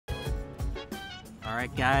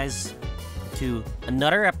Alright guys, to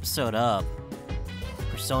another episode of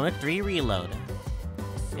Persona 3 Reload.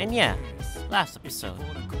 And yeah, last episode,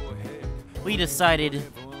 we decided,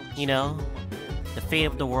 you know, the fate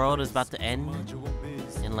of the world is about to end,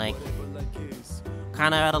 and like,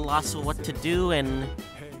 kinda at a loss of what to do, and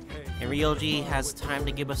Ryoji has time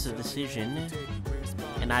to give us a decision,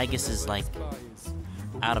 and Aigis is like,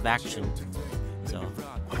 out of action, so,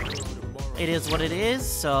 it is what it is,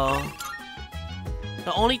 so,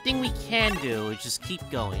 the only thing we can do is just keep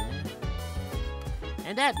going,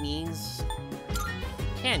 and that means,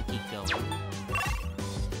 we can keep going.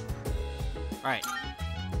 Alright,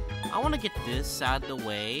 I want to get this out of the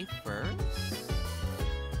way first.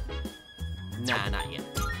 Nah, not yet.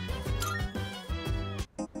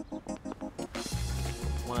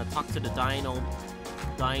 Want to talk to the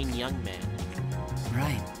dying young man.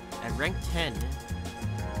 Right. At rank 10.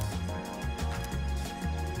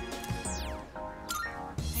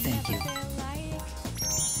 Thank you.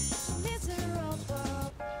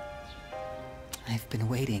 I've been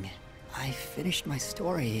waiting. I finished my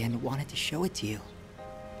story and wanted to show it to you.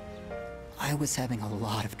 I was having a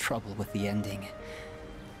lot of trouble with the ending.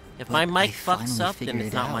 If my mic fucks up, then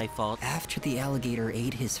it's not my fault. After the alligator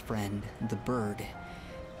ate his friend, the bird,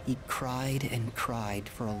 he cried and cried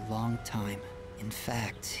for a long time. In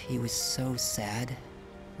fact, he was so sad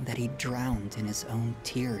that he drowned in his own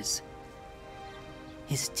tears.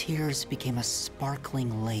 His tears became a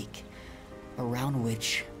sparkling lake, around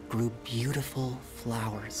which grew beautiful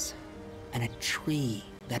flowers, and a tree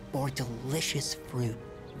that bore delicious fruit.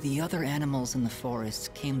 The other animals in the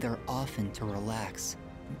forest came there often to relax,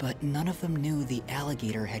 but none of them knew the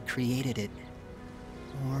alligator had created it,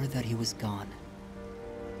 or that he was gone.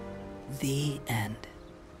 The end.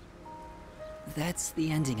 That's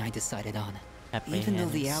the ending I decided on. Even though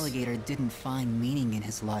the alligator didn't find meaning in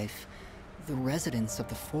his life, the residents of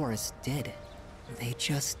the forest did. They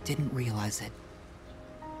just didn't realize it.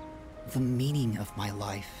 The meaning of my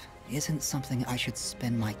life isn't something I should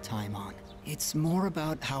spend my time on. It's more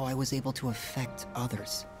about how I was able to affect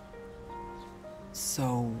others.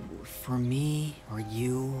 So, for me, or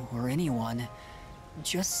you, or anyone,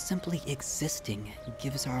 just simply existing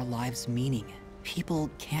gives our lives meaning. People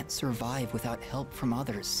can't survive without help from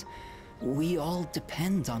others. We all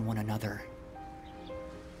depend on one another.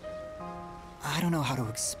 I don't know how to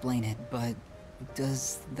explain it, but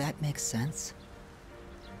does that make sense?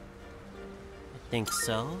 I think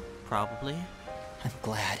so, probably. I'm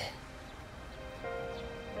glad.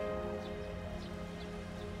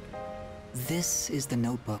 This is the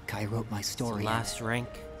notebook I wrote my story in. Last rank.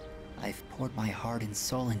 I've poured my heart and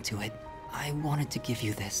soul into it. I wanted to give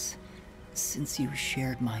you this, since you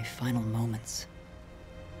shared my final moments.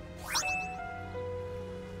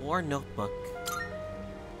 Or notebook.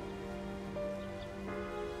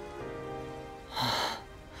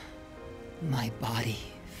 My body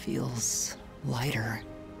feels lighter.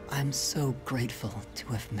 I'm so grateful to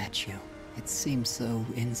have met you. It seems so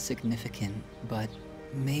insignificant, but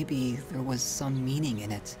maybe there was some meaning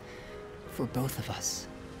in it for both of us.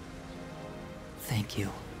 Thank you.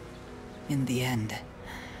 In the end,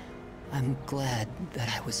 I'm glad that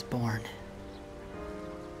I was born.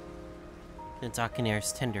 Since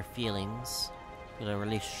Akinere's tender feelings, the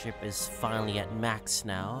relationship is finally at max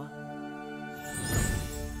now.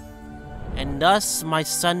 And thus, my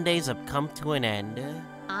Sundays have come to an end.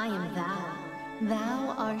 I am thou.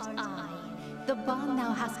 Thou art I. The bond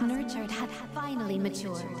thou hast nurtured hath finally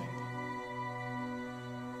matured.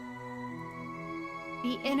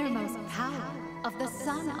 The innermost power of the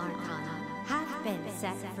Sun Arcana hath been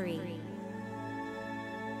set free.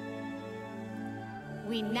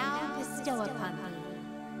 We now bestow upon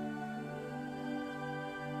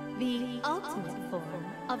thee the ultimate form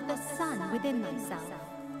of the sun within thyself.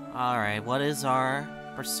 Alright, what is our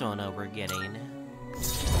persona we're getting?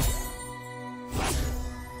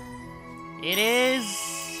 It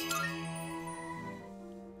is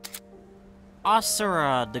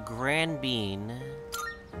Asura, the Grand Bean.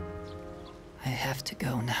 I have to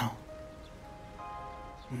go now.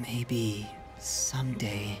 Maybe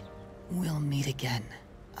someday we'll meet again.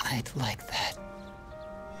 I'd like that.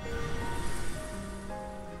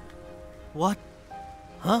 What?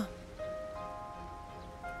 Huh?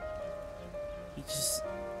 He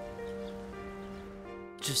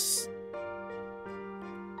just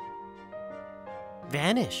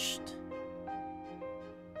vanished.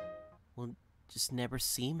 We'll just never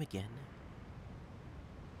see him again.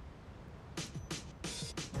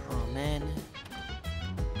 Oh man.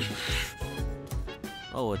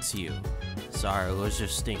 Oh, it's you. Sorry, I was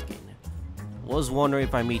just thinking. Was wondering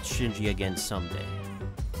if I meet Shinji again someday.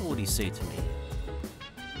 What would he say to me?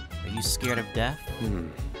 Are you scared of death?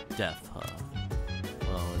 Death, huh?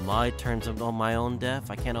 Well, in my terms of my own death,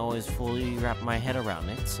 I can't always fully wrap my head around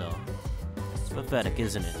it, so... It's pathetic,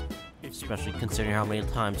 isn't it? Especially considering how many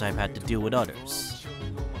times I've had to deal with others.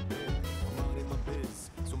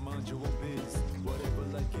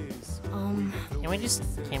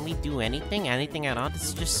 Can we do anything? Anything at all? This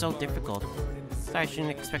is just so difficult. I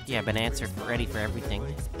shouldn't expect you to have an answer ready for everything.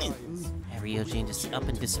 Ryoji just up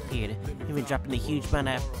and disappeared. Even dropping a huge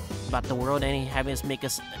amount about the world and having us make a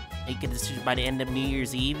decision by the end of New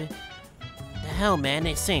Year's Eve. The hell, man,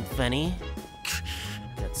 this ain't funny.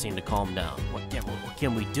 That seemed to calm down. What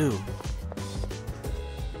can we do?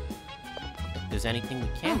 If there's anything we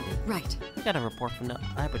can do. Right. We got a report from the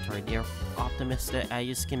laboratory. They're optimistic that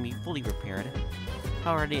Ayus can be fully repaired.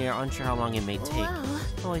 However, they are unsure how long it may take. Well.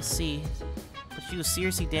 Oh, I see. But she was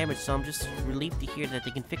seriously damaged, so I'm just relieved to hear that they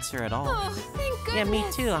can fix her at all. Oh, thank goodness. Yeah, me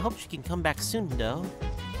too. I hope she can come back soon, though.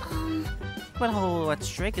 What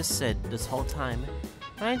Strega said this whole time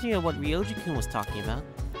reminds me of what Ryoji-kun was talking about.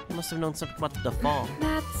 He must have known something about the fall.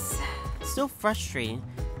 That's... It's still frustrating.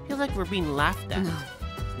 Feels like we're being laughed at. No.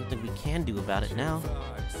 There's nothing we can do about it now.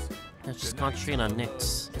 Let's just concentrate on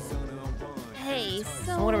Nyx. Hey,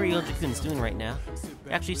 so... I wonder what Ryoji-kun's doing right now.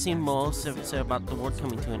 He actually seemed most upset about the world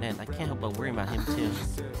coming to an end. I can't help but worry about him, too.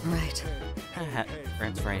 Right.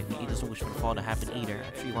 That's right. He doesn't wish for the fall to happen either.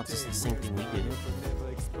 I'm sure he wants us to do the same thing we do.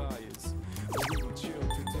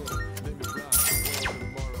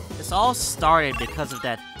 This all started because of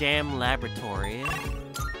that damn laboratory.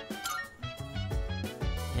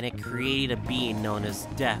 And it created a being known as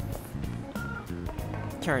Death.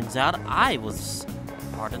 Turns out I was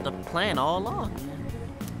part of the plan all along.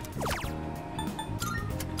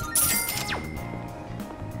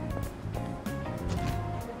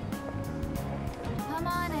 Come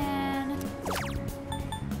on in.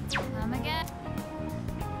 Come again.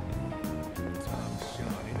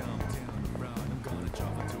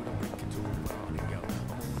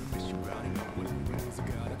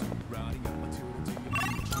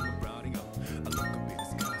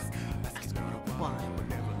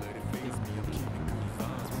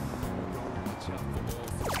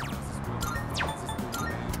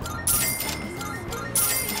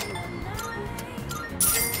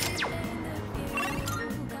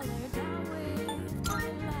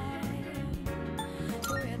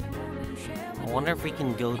 I wonder if we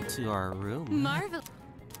can go to our room. Marvel.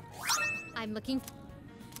 I'm looking.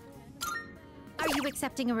 Are you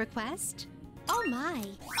accepting a request? Oh my.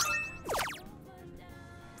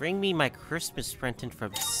 Bring me my Christmas present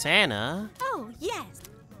from Santa. Oh yes.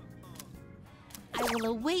 I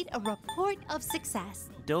will await a report of success.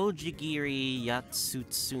 Dojigiri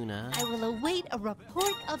Yatsutsuna. I will await a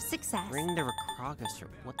report of success. Bring the progress.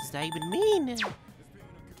 What does that even mean?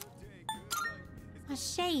 A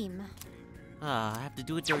shame. I have to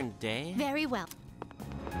do it during the day? Very well.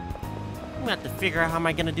 I'm gonna have to figure out how am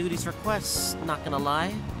I gonna do these requests, not gonna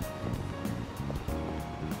lie.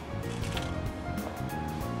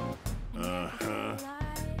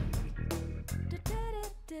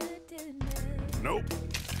 Nope.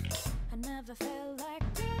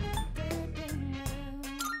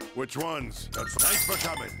 Which ones? Thanks for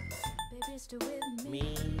coming.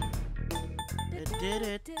 Me.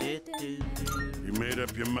 You made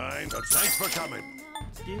up your mind? Thanks for coming.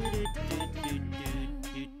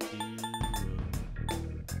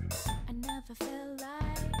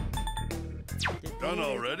 Done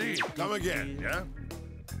already? Come again, yeah?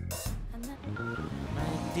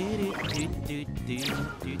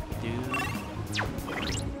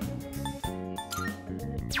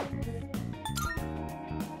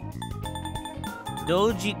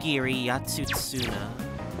 Dojigiri Yatsutsuna.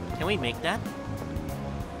 Can we make that?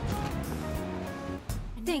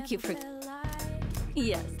 Thank you for...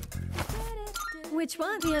 Yes. Which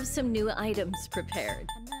one? We have some new items prepared.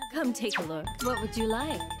 Come take a look. What would you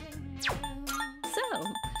like? So,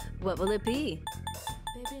 what will it be?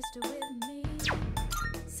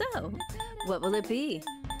 So, what will it be?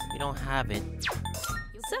 We don't have it.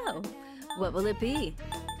 So, what will it be?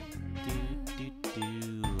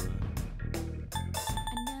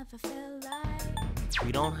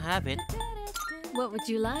 We don't have it. What would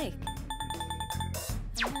you like?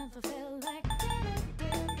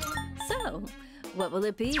 So, what will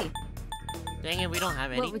it be? Dang it, we don't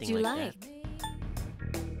have anything What would you like?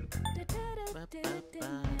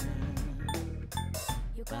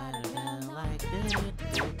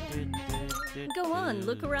 Go on,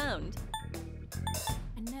 look around.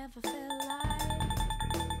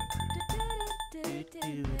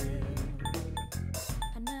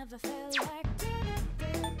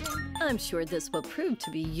 I'm sure this will prove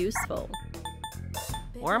to be useful.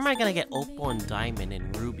 Or am I gonna get Opal and Diamond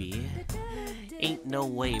and Ruby? Ain't no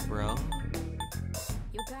way, bro.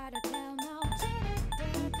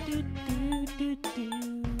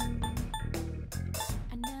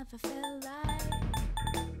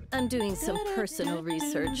 I'm doing some personal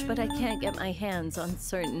research, but I can't get my hands on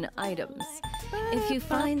certain items. If you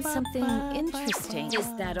find something interesting,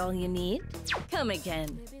 is that all you need? Come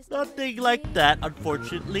again. Nothing like that,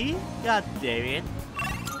 unfortunately. God damn it.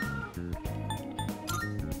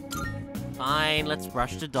 Fine, let's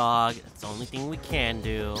brush the dog. That's the only thing we can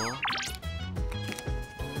do.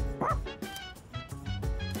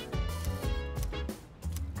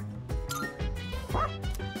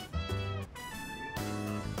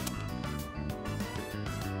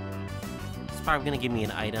 It's probably gonna give me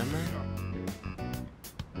an item.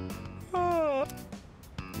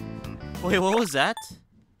 Wait, what was that?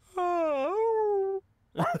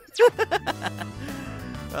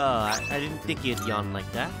 I didn't think he'd yawn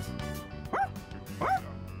like that.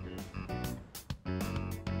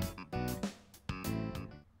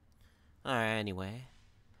 Alright, anyway.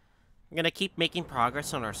 I'm gonna keep making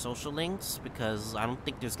progress on our social links because I don't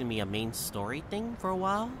think there's gonna be a main story thing for a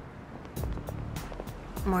while.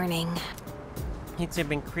 Morning. Things have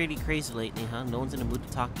been pretty crazy lately, huh? No one's in the mood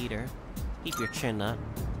to talk either. Keep your chin up.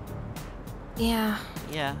 Yeah.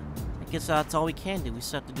 Yeah, I guess that's all we can do. We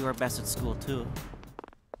still have to do our best at school, too.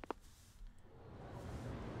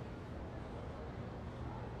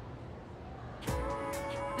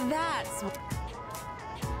 That's...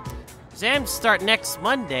 Exams start next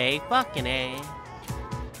Monday. Fucking A.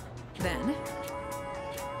 Then?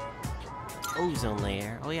 Ozone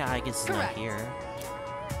layer. Oh yeah, I guess it's not here.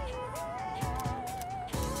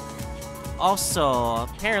 Also,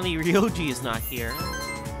 apparently Ryoji is not here.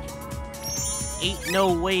 Ain't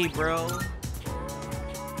no way, bro.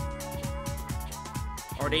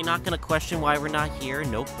 Are they not gonna question why we're not here?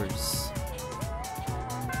 Nopers.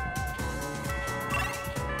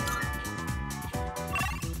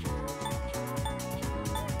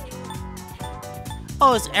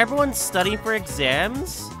 Oh, is everyone studying for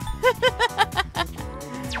exams?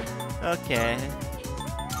 Okay.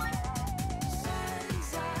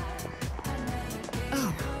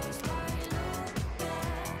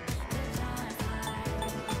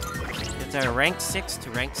 It's our rank 6 to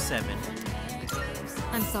rank 7.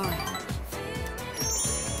 I'm sorry.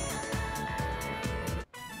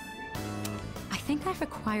 I think I've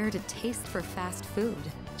acquired a taste for fast food.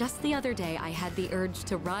 Just the other day, I had the urge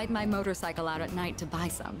to ride my motorcycle out at night to buy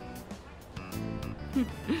some.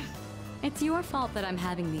 It's your fault that I'm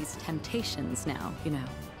having these temptations now, you know.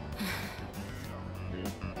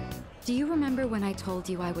 Do you remember when I told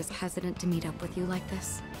you I was hesitant to meet up with you like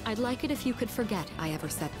this? I'd like it if you could forget I ever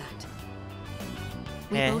said that.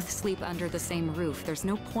 We both sleep under the same roof. There's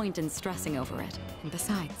no point in stressing over it. And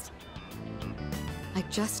besides, I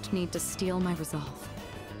just need to steel my resolve.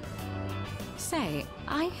 Say,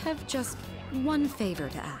 I have just one favor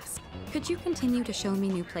to ask. Could you continue to show me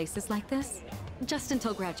new places like this? Just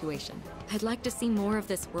until graduation. I'd like to see more of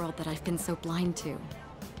this world that I've been so blind to.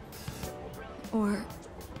 Or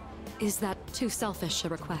is that too selfish a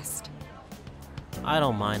request? I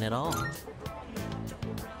don't mind at all.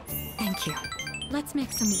 Thank you. Let's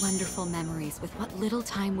make some wonderful memories with what little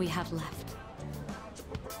time we have left.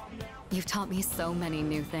 You've taught me so many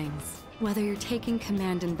new things. Whether you're taking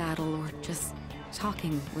command in battle or just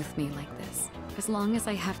talking with me like this. As long as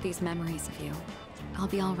I have these memories of you, I'll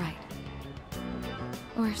be all right.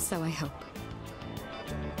 Or so I hope.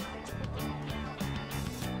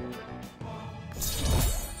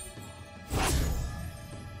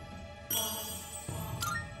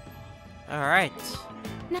 Alright.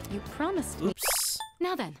 No, you promised me. Oops.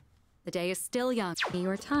 Now then, the day is still young.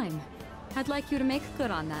 Your time. I'd like you to make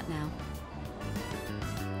good on that now.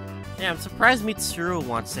 Yeah, I'm surprised Mitsuru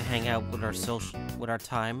wants to hang out with our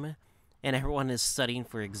time, and everyone is studying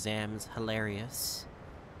for exams. Hilarious.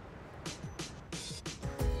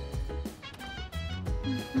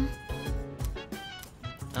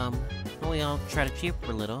 Well, I'll try to cheer up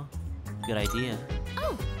a little. Good idea.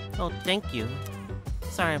 Oh, thank you.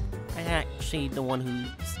 Sorry, I'm actually the one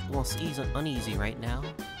who's uneasy right now.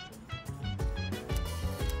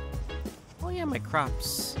 Oh yeah, my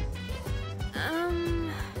crops.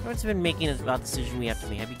 What's been making about the decision we have to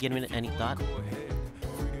make? Have you given it any thought?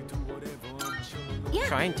 Yeah.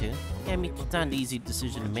 Trying to. Yeah, I mean, it's not an easy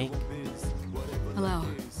decision to make. Hello.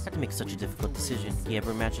 I have to make such a difficult decision. Can you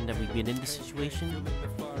ever imagine that we'd been in this situation?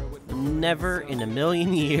 Never in a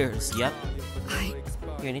million years. Yep.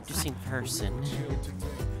 You're an interesting person.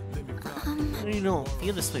 You don't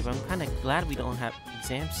feel this way, but I'm kind of glad we don't have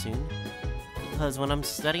exams soon. because when I'm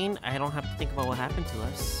studying, I don't have to think about what happened to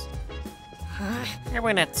us.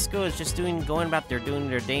 Everyone at school is just doing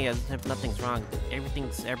their day as if nothing's wrong.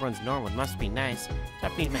 Everyone's normal. It must be nice.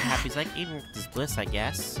 Stop being happy. It's like even if it's bliss, I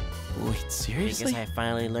guess. Wait, seriously? I guess I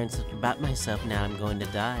finally learned something about myself. Now I'm going to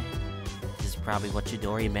die. This is probably what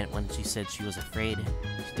Chidori meant when she said she was afraid.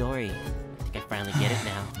 Chidori, I think I finally get it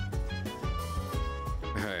now.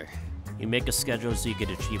 Hey. You make a schedule so you can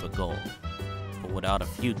achieve a goal. But without a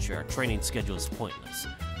future, a training schedule is pointless.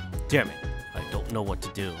 Damn it, I don't know what to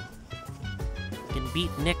do. You can beat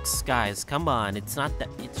Nyx, guys. Come on, it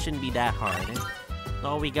shouldn't be that hard.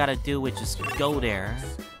 All we gotta do is just go there.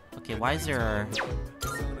 Okay, why is there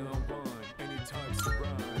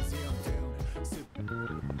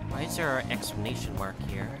an exclamation mark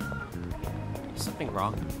here? Is something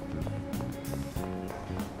wrong?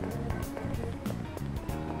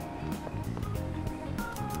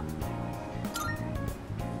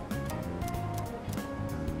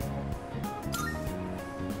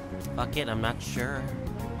 Fuck it, I'm not sure.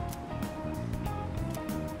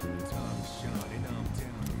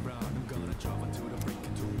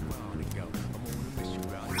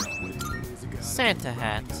 Santa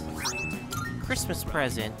hat. Christmas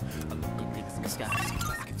present. This guy's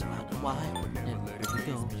why?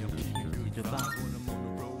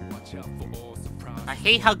 I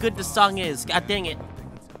hate how good the song is. God dang it.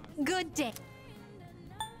 Good day.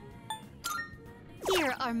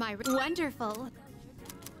 Here are my wonderful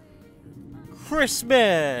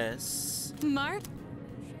Christmas. Mark.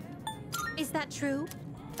 Is that true?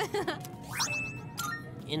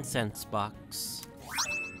 Incense box.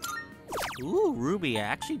 Ooh, Ruby. I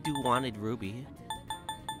actually do wanted Ruby.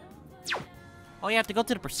 Oh, you have to go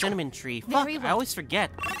to the persimmon tree. Fuck, Very well. I always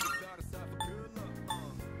forget.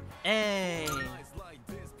 Hey.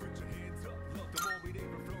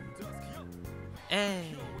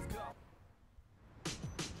 Hey.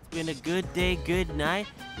 It's been a good day, good night.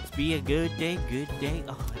 It's be a good day, good day.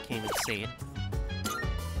 Oh, I can't even say it.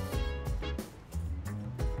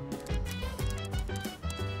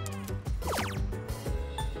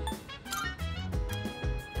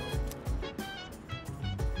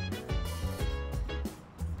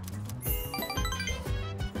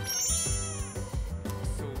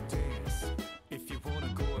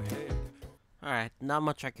 Alright, not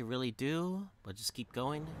much I can really do, but just keep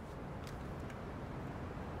going.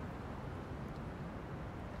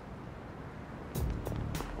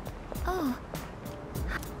 Oh.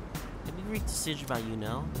 Let me read the decision about you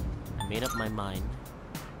now. I made up my mind.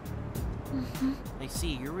 I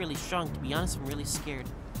see, you're really strong. To be honest, I'm really scared.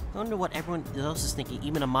 I wonder what everyone else is thinking.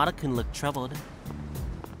 Even Amada can look troubled.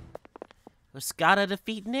 Just gotta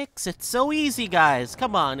defeat Nyx. It's so easy, guys.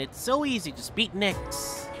 Come on, it's so easy. Just beat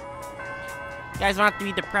Nyx. You guys don't have to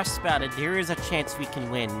be depressed about it. There is a chance we can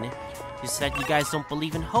win. Just that you guys don't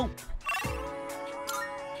believe in hope.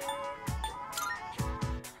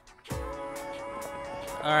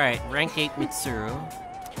 Alright, rank 8 Mitsuru.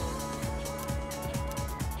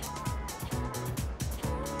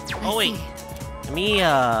 Oh wait, let me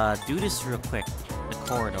do this real quick. The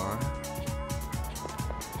corridor.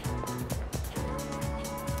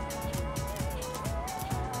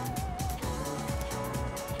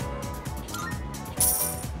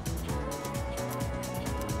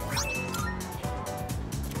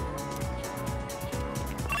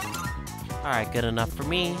 Alright, good enough for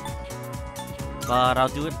me. But I'll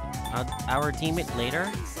do it. I'll redeem it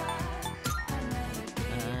later.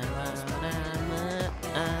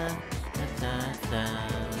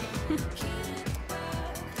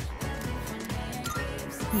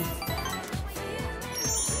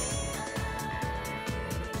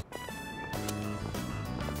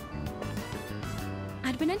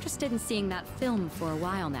 I'd been interested in seeing that film for a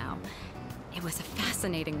while now. It was a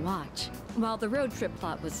fascinating watch. While the road trip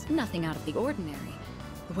plot was nothing out of the ordinary,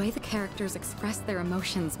 the way the characters expressed their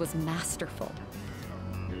emotions was masterful.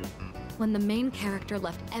 When the main character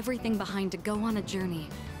left everything behind to go on a journey,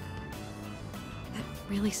 that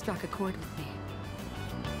really struck a chord with me.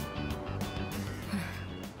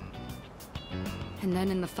 And then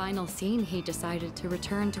in the final scene, he decided to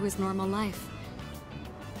return to his normal life.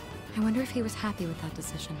 I wonder if he was happy with that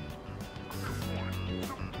decision.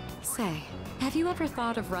 Say, have you ever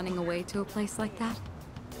thought of running away to a place like that?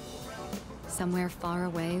 Somewhere far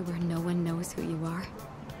away where no one knows who you are?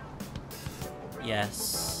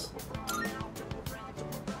 Yes.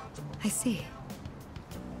 I see.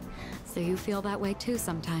 So you feel that way too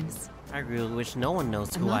sometimes. I really wish no one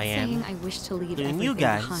knows I'm who not I am. saying I wish to leave Including everything you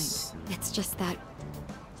guys. behind. It's just that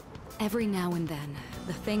every now and then,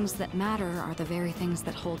 the things that matter are the very things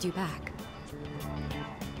that hold you back.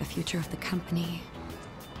 The future of the company,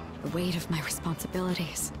 The weight of my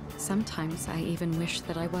responsibilities. Sometimes I even wish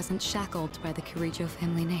that I wasn't shackled by the Kirijo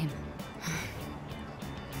family name.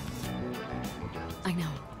 I know.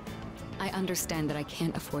 I understand that I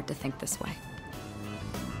can't afford to think this way.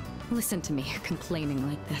 Listen to me complaining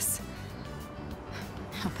like this.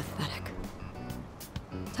 How pathetic.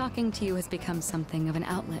 Talking to you has become something of an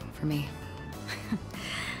outlet for me.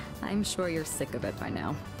 I'm sure you're sick of it by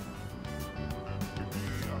now.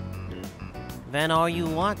 Then all you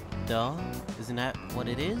want, though. Isn't that what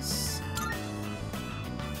it is?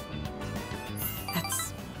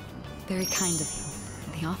 That's very kind of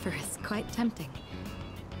you. The offer is quite tempting.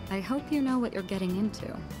 I hope you know what you're getting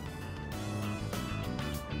into.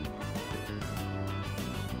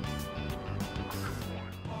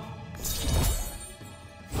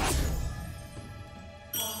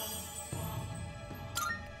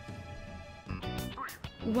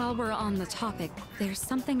 While we're on the topic, there's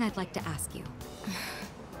something I'd like to ask you.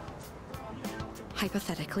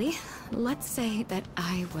 Hypothetically, let's say that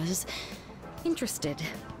I was interested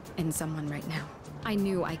in someone right now. I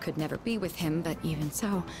knew I could never be with him, but even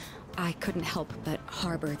so, I couldn't help but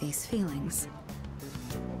harbor these feelings.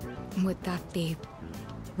 Would that be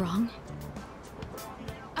wrong?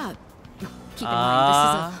 Keep in mind, this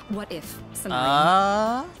is a what-if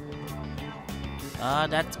scenario.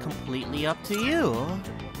 That's completely up to you.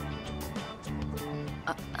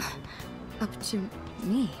 Up to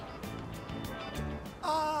me.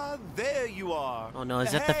 Ah, there you are. Oh no,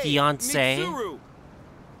 is that the fiancé? Mitsuru.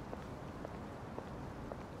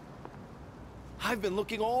 I've been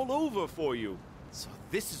looking all over for you. So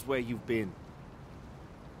this is where you've been.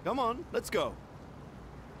 Come on, let's go.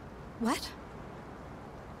 What?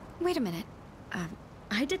 Wait a minute.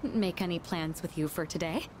 I didn't make any plans with you for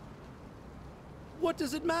today. What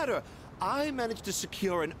does it matter? I managed to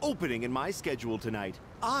secure an opening in my schedule tonight.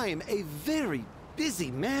 I'm a very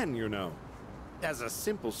busy man, you know. As a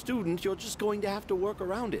simple student, you're just going to have to work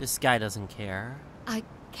around it. This guy doesn't care. I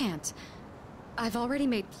can't. I've already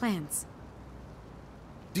made plans.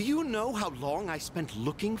 Do you know how long I spent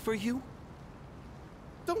looking for you?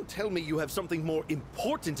 Don't tell me you have something more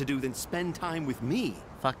important to do than spend time with me.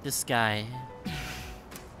 Fuck this guy.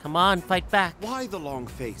 Come on, fight back. Why the long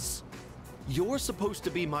face? You're supposed to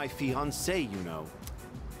be my fiancé, you know.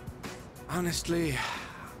 Honestly,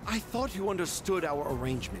 I thought you understood our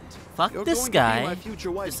arrangement. Fuck You're this going guy. To be my future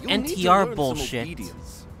wife. This You'll need to NTR learn bullshit. some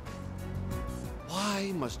obedience.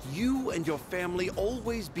 Why must you and your family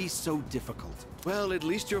always be so difficult? Well, at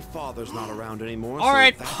least your father's not around anymore.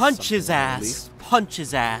 Alright, so that's punch his something of a ass. Punch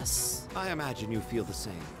his ass. relief. I imagine you feel the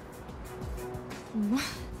same.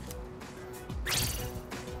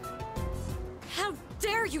 How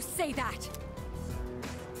dare you say that?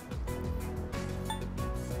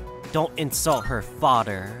 Don't insult her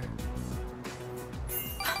father.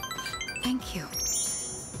 Thank you.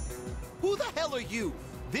 Who the hell are you?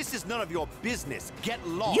 This is none of your business. Get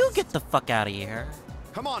lost. You get the fuck out of here.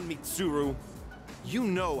 Come on, Mitsuru. You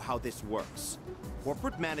know how this works.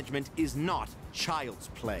 Corporate management is not child's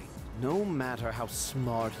play. No matter how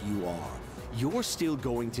smart you are, you're still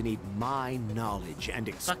going to need my knowledge and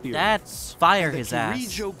experience. That's fire And his ass. The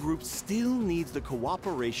Kirijo group still needs the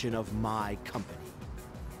cooperation of my company.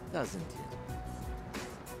 Doesn't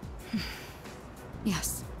it?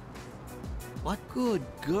 Yes. What? Good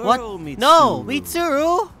girl, What? Mitsuru. No,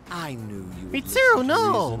 Mitsuru. I knew you would Mitsuru, listen to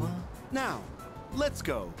no. reason. Now, let's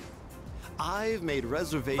go. I've made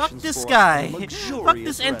reservations Fuck this for guy. a luxurious Fuck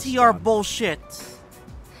this NTR restaurant. bullshit.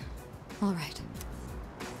 All right.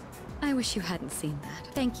 I wish you hadn't seen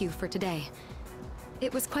that. Thank you for today.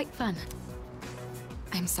 It was quite fun.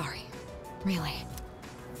 I'm sorry. Really.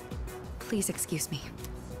 Please excuse me.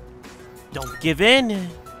 Don't give in.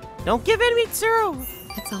 Don't give in, Mitsuru.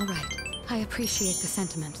 It's all right. I appreciate the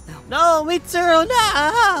sentiment, though. No, Mitsuru,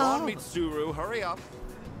 Come on, no. Mitsuru, hurry up.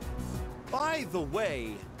 By the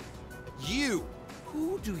way, you,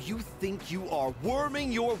 who do you think you are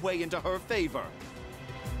worming your way into her favor?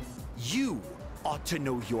 You ought to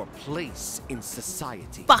know your place in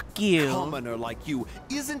society. Fuck you. A commoner like you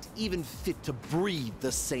isn't even fit to breathe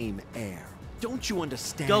the same air. Don't you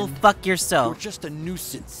understand? Go fuck You're yourself. just a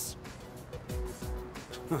nuisance.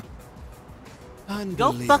 Go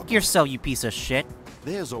Unbelievable. fuck yourself, you piece of shit.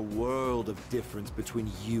 There's a world of difference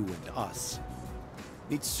between you and us.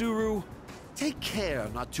 Mitsuru, take care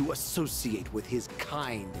not to associate with his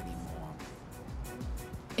kind anymore.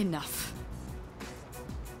 Enough.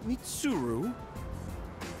 Mitsuru?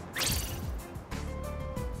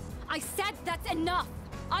 I said that's enough!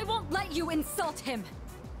 I won't let you insult him!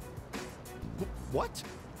 What?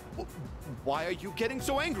 Why are you getting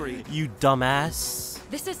so angry? You dumbass.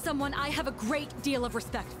 This is someone I have a great deal of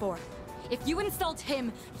respect for. If you insult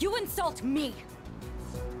him, you insult me.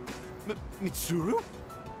 Mitsuru?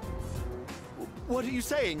 What are you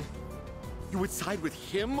saying? You would side with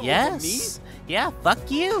him over me? Yes. Yeah,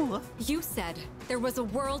 fuck you. You said there was a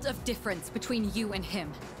world of difference between you and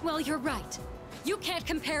him. Well, you're right. You can't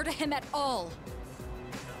compare to him at all.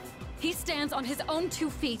 He stands on his own 2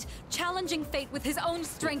 feet, challenging fate with his own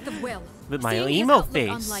strength of will. With my Seeing emo his outlook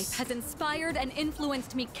on face. life has inspired and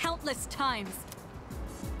influenced me countless times.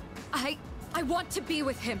 I want to be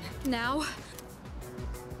with him now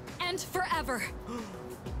and forever.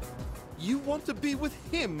 You want to be with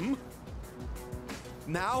him?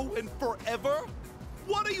 Now and forever?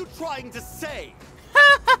 What are you trying to say?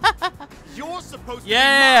 You're supposed to be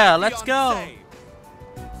my let's go. fiancé.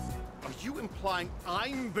 Are you implying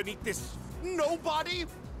I'm beneath this nobody?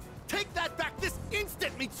 Take that back this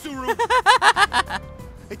instant, Mitsuru!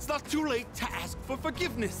 It's not too late to ask for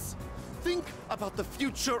forgiveness. Think about the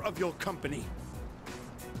future of your company.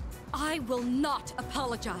 I will not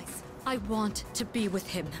apologize. I want to be with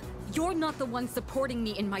him. You're not the one supporting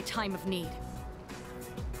me in my time of need.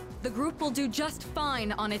 The group will do just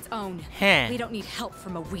fine on its own. Heh. We don't need help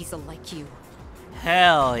from a weasel like you.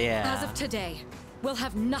 Hell yeah. As of today, we'll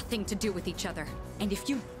have nothing to do with each other. And if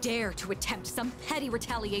you dare to attempt some petty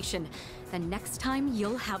retaliation, then next time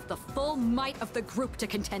you'll have the full might of the group to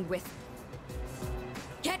contend with.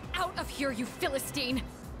 Get out of here, you Philistine!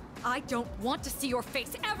 I don't want to see your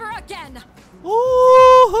face ever again!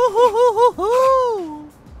 Ooh.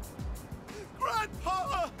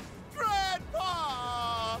 Grandpa!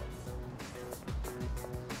 Grandpa!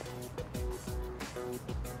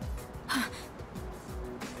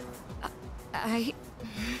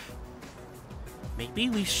 Maybe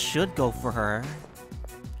we should go for her.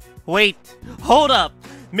 Wait, hold up.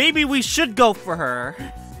 Maybe we should go for her.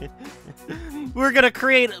 We're gonna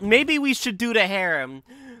create. Maybe we should do the harem.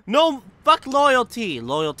 No, fuck loyalty.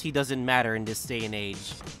 Loyalty doesn't matter in this day and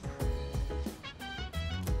age.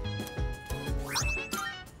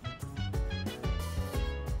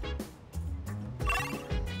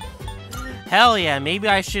 Hell yeah, maybe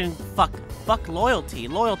I shouldn't fuck loyalty.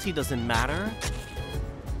 Loyalty doesn't matter.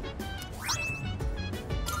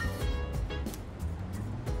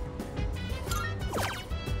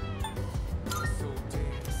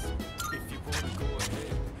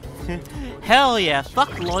 Hell yeah,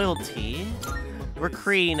 fuck loyalty. We're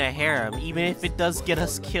creating a harem, even if it does get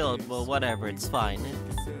us killed. Well, whatever, it's fine.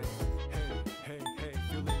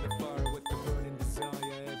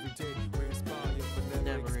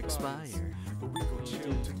 Never expire.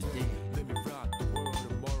 Today.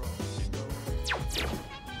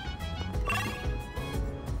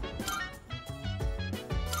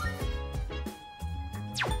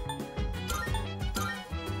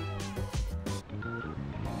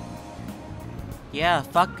 Yeah,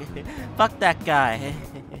 fuck that guy.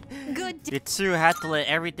 Good. Mitsuru had to let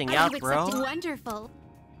everything out, bro. Wonderful.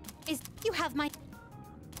 You have my.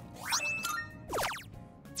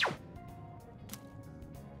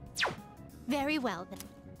 Very well then.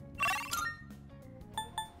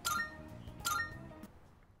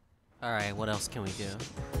 Alright, what else can we do?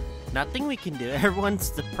 Nothing we can do. Everyone's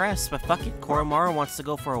depressed, but fuck it. Koromaru wants to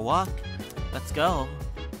go for a walk. Let's go.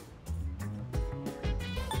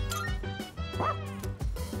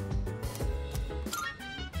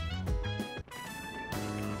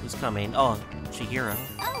 Who's coming? Oh, Chihiro.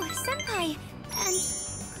 Oh, Senpai! And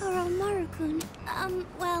Koromaru-kun.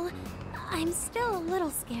 Well, I'm still a little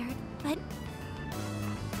scared, but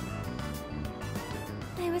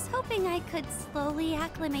I was hoping I could slowly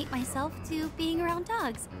acclimate myself to being around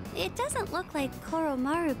dogs. It doesn't look like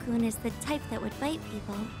Koromaru-kun is the type that would bite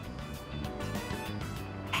people.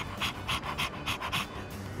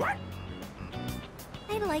 What?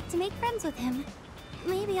 I'd like to make friends with him.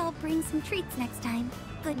 Maybe I'll bring some treats next time.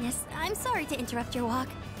 Goodness, I'm sorry to interrupt your walk.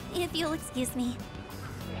 If you'll excuse me.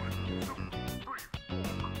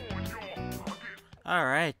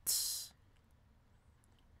 Alright.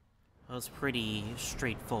 That was pretty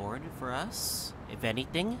straightforward for us. If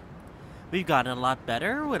anything, we've gotten a lot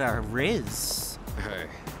better with our Riz. Hey.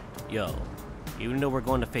 Yo, even though we're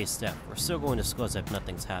going to face death, we're still going to school as if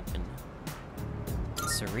nothing's happened.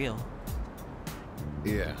 It's surreal.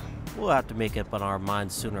 Yeah. We'll have to make up on our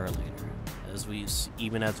minds sooner or later.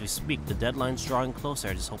 Even as we speak, the deadline's drawing closer.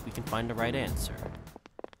 I just hope we can find the right answer.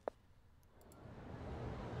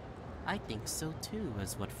 I think so too,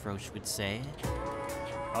 is what Frosh would say.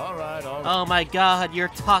 Alright. Oh my god, you're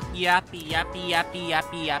yappy, yappy, yappy,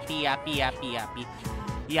 yappy, yappy, yappy, yappy, yappy.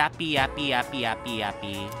 Yappy, yappy, yappy, yappy,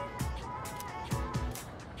 yappy.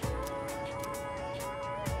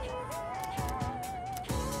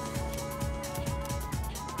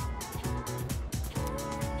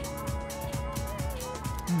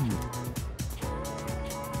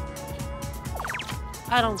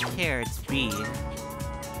 I don't care, it's B.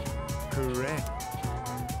 Correct.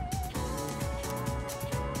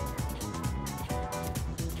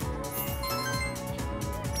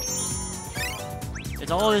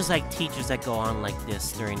 It's always like teachers that go on like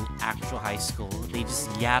this during actual high school. They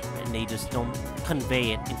just yap and they just don't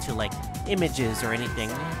convey it into like images or anything.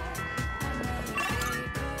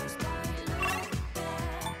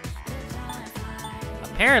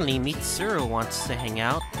 Apparently, Mitsuru wants to hang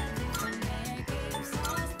out.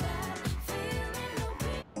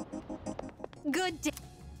 Good day.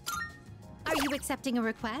 Are you accepting a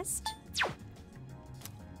request?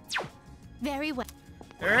 Very well.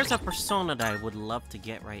 There's a persona that I would love to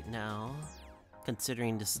get right now,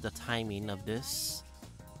 considering this is the timing of this.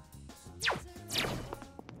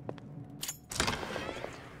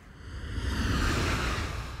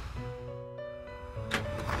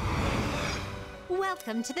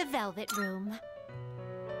 Welcome to the Velvet Room.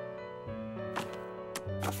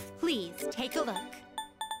 Please take a look.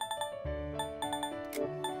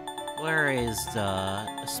 Where is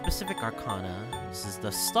the specific arcana? This is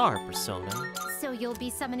the star persona. So you'll be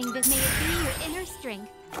summoning this. May it be your inner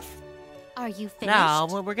strength. Are you finished? Now,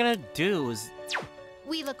 what we're gonna do is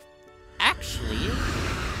We look. actually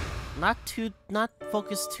not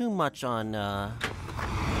focus too much on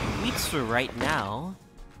Mitsuru right now,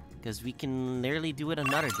 because we can literally do it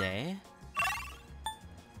another day.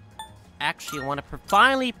 Actually, I want to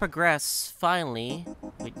finally progress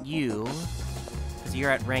with you, because you're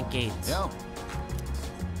at rank 8. Yo.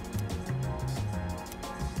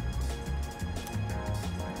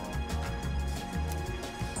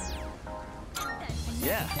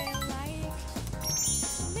 Yeah.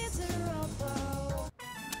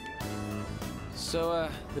 So,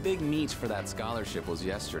 the big meet for that scholarship was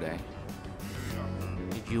yesterday.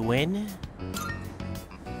 Did you win?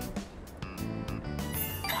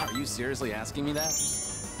 Are you seriously asking me that?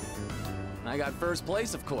 I got first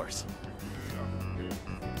place, of course.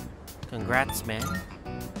 Congrats, man.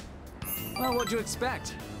 Well, what'd you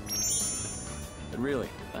expect? But really,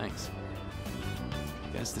 thanks.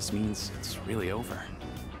 Guess this means it's really over.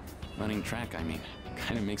 Running track, I mean,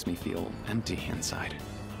 kind of makes me feel empty inside.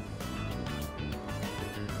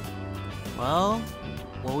 Well,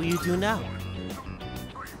 what will you do now?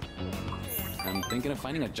 I'm thinking of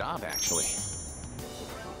finding a job, actually.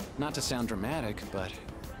 Not to sound dramatic, but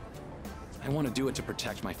I want to do it to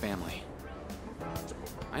protect my family.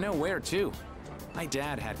 I know where, too. My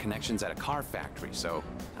dad had connections at a car factory, so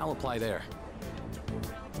I'll apply there.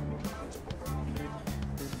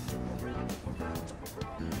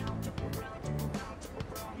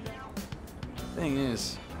 Thing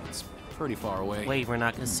is, it's pretty far away. Wait, we're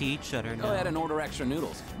not gonna see each other now. Go ahead and order extra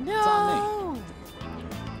noodles. No! It's on me.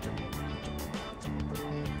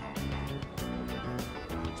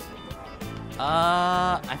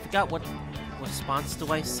 I forgot what response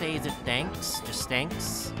do I say? Is it thanks? Just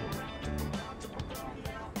thanks?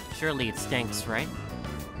 Surely it's thanks, right?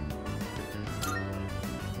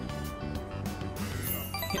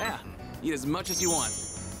 Yeah, eat as much as you want.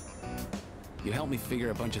 You helped me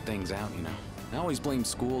figure a bunch of things out, you know. I always blamed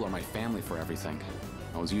school or my family for everything.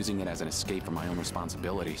 I was using it as an escape from my own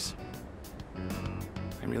responsibilities.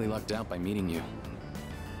 I really lucked out by meeting you.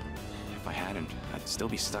 If I hadn't, I'd still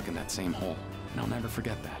be stuck in that same hole, and I'll never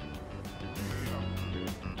forget that.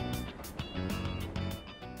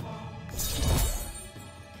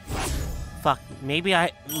 Fuck, maybe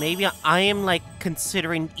I am like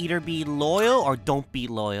considering either be loyal or don't be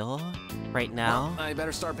loyal right now. Well, I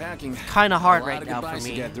better start packing. Kinda hard right A now lot of for goodbyes to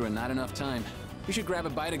me. get through and not enough time. We should grab a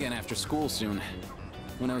bite again after school soon.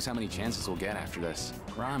 Who knows how many chances we'll get after this?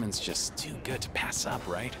 Ramen's just too good to pass up,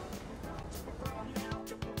 right?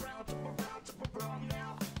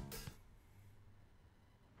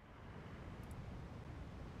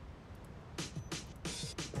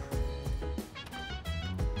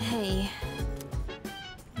 Hey.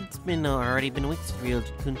 It's been already been weeks.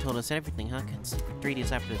 Ryojun told us everything, huh? 'Cause 3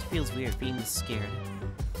 days after this feels weird being this scared.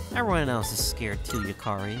 Everyone else is scared too,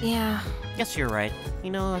 Yukari. Yeah. Guess you're right.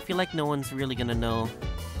 You know, I feel like no one's really gonna know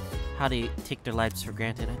how they take their lives for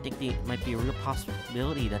granted. I think there might be a real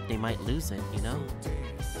possibility that they might lose it, you know?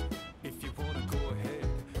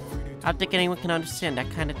 I don't think anyone can understand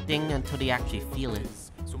that kind of thing until they actually feel it.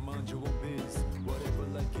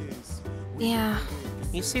 Yeah.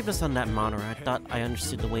 You saved us on that monorail. I thought I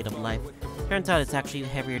understood the weight of life. Turns out it's actually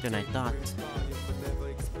heavier than I thought.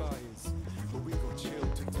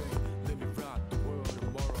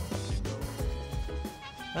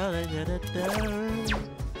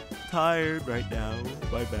 Tired right now.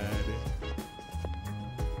 My bad.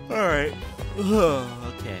 Alright.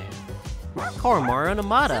 Okay. Koromaru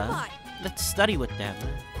Namada. Let's study with them.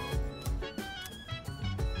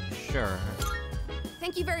 Sure.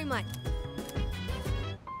 Thank you very much.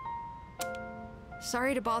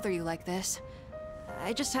 Sorry to bother you like this.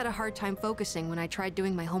 I just had a hard time focusing when I tried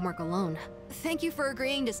doing my homework alone. Thank you for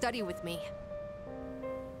agreeing to study with me.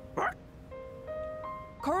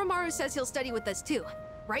 Koromaru says he'll study with us too.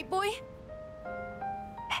 Right, boy?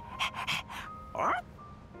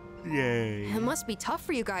 Yay. It must be tough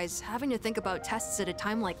for you guys, having to think about tests at a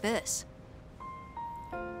time like this.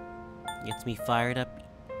 Gets me fired up.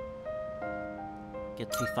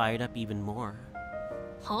 Gets me fired up even more.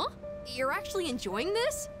 Huh? You're actually enjoying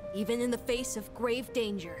this? Even in the face of grave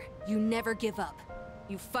danger, you never give up.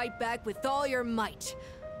 You fight back with all your might.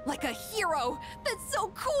 Like a hero! That's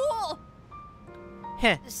so cool!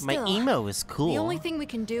 Heh, my Still, emo is cool. The only thing we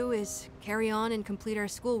can do is carry on and complete our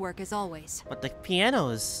schoolwork as always. But the piano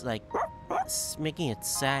is, like, making it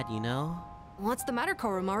sad, you know? What's the matter,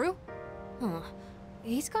 Koromaru? Huh.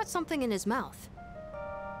 He's got something in his mouth.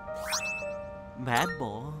 Mad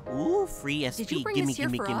Bull. Ooh, free SP. Did you bring Gimme, this here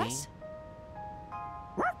gimme, for gimme. us?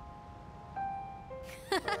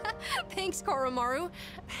 Thanks, Koromaru.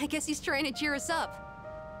 I guess he's trying to cheer us up.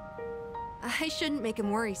 I shouldn't make him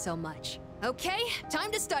worry so much. Okay,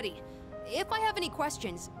 time to study. If I have any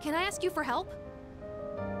questions, can I ask you for help?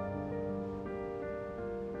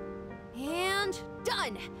 And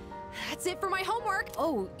done! That's it for my homework!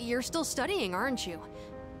 Oh, you're still studying, aren't you?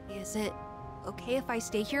 Is it okay if I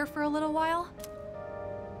stay here for a little while?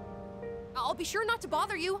 I'll be sure not to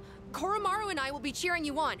bother you. Koromaru and I will be cheering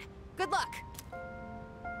you on. Good luck!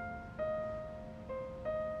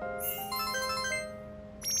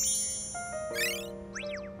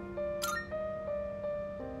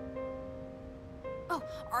 Oh,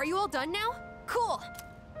 are you all done now? Cool!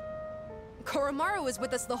 Koromaru was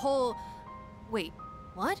with us the whole... Wait,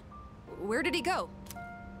 what? Where did he go?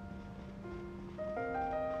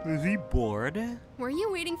 Is he bored? Were you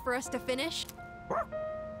waiting for us to finish?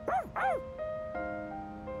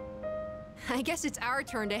 I guess it's our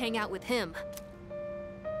turn to hang out with him.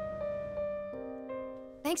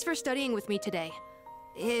 Thanks for studying with me today.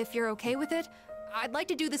 If you're okay with it, I'd like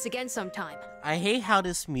to do this again sometime. I hate how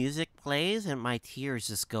this music plays and my tears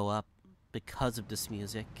just go up because of this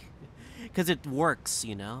music. Because it works,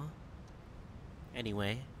 you know?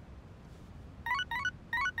 Anyway.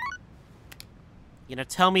 You know,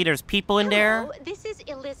 tell me there's people in there? Hello, this is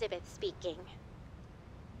Elizabeth speaking.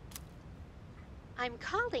 I'm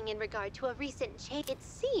calling in regard to a recent change. It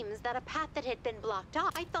seems that a path that had been blocked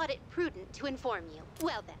off. I thought it prudent to inform you.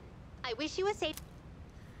 Well then, I wish you a safe...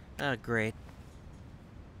 Oh, great.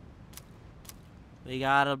 We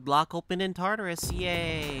got a block open in Tartarus,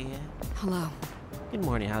 yay! Hello. Good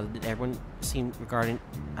morning. How does everyone seem regarding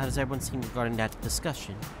that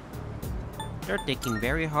discussion? They're thinking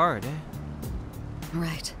very hard.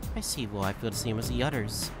 Right. I see. Well, I feel the same as the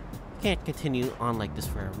others. Can't continue on like this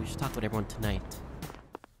forever. We should talk with everyone tonight.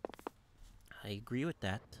 I agree with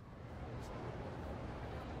that.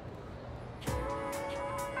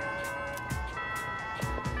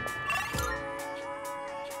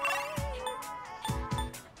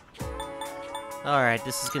 Alright,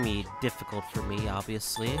 this is gonna be difficult for me,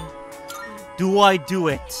 obviously. Do I do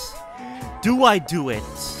it? Do I do it?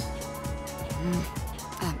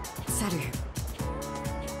 Salut.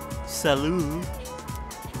 Salut.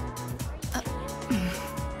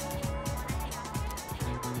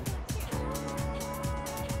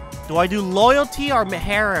 Do I do loyalty or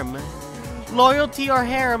harem? Loyalty or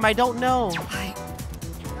harem? I don't know.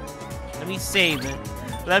 Let me save.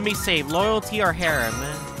 Let me save. Loyalty or harem?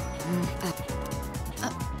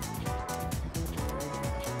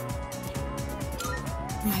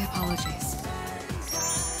 My apologies.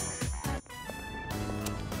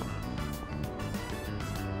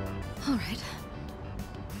 All right.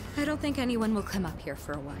 I don't think anyone will come up here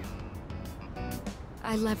for a while.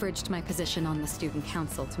 I leveraged my position on the student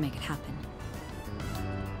council to make it happen.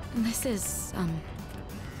 And this is,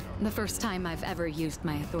 the first time I've ever used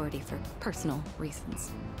my authority for personal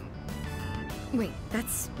reasons. Wait,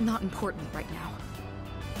 that's not important right now.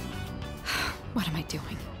 What am I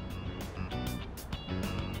doing?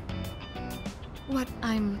 What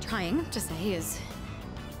I'm trying to say is,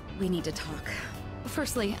 we need to talk.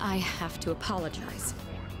 Firstly, I have to apologize.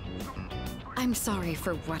 I'm sorry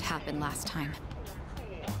for what happened last time.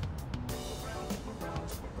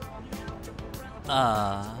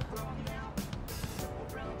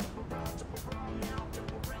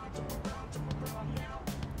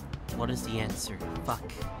 What is the answer?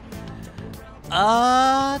 Fuck.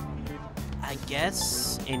 I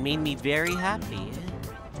guess it made me very happy.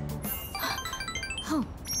 Oh.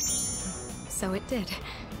 So it did.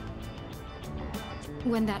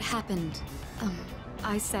 When that happened,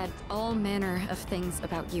 I said all manner of things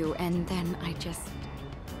about you, and then I just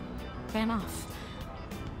ran off.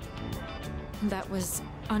 That was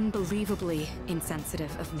unbelievably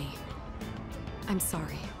insensitive of me. I'm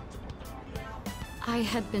sorry. I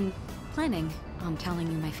had been planning on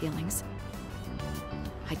telling you my feelings.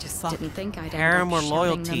 I just didn't think I'd end up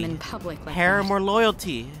shouting them in public like that. Harem or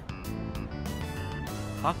loyalty?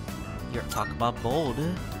 Talk about bold.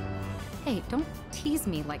 Hey, don't tease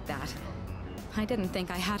me like that. I didn't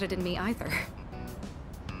think I had it in me either.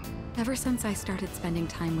 Ever since I started spending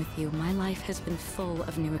time with you, my life has been full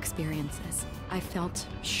of new experiences. I felt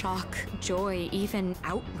shock, joy, even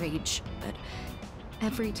outrage, but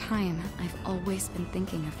every time I've always been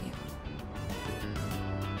thinking of you.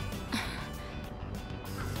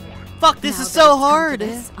 Fuck, this is so hard!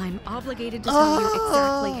 I'm obligated to tell you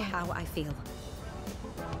exactly how I feel.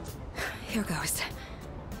 Here goes.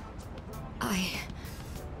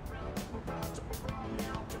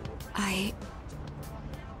 I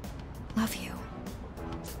love you.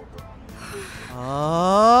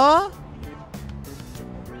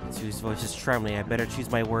 Mitsuru's voice is trembling. I better choose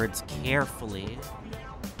my words carefully.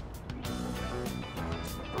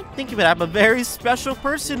 Think of it, I'm a very special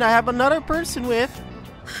person I have another person with.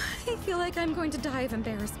 I feel like I'm going to die of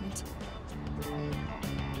embarrassment.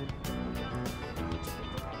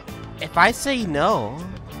 If I say no,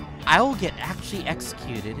 I will get actually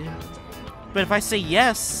executed. But if I say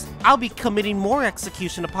yes, I'll be committing more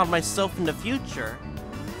execution upon myself in the future.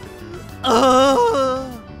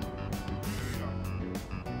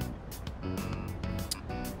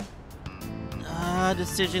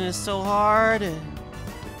 Decision is so hard.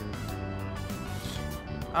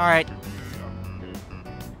 Alright.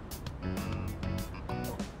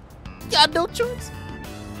 Got no choice.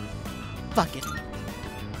 Fuck it.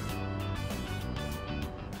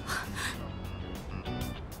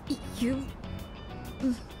 You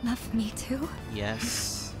love me too?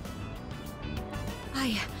 Yes.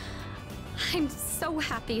 I'm so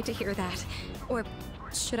happy to hear that. Or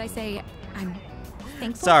should I say, I'm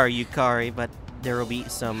thankful? Sorry, Yukari, but there will be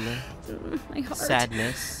some My heart.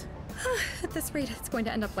 sadness. At this rate, it's going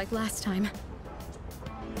to end up like last time.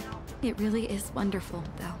 It really is wonderful,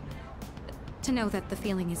 though, to know that the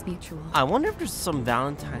feeling is mutual. I wonder if there's some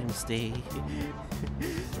Valentine's Day,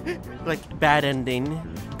 like, bad ending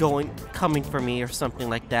coming for me or something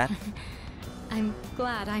like that. I'm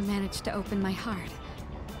glad I managed to open my heart.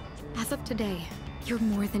 As of today, you're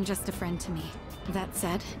more than just a friend to me. That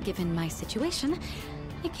said, given my situation,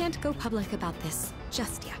 I can't go public about this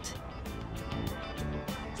just yet.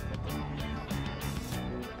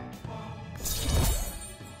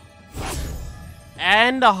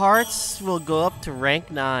 And the hearts will go up to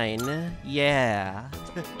rank 9. Yeah.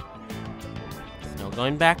 No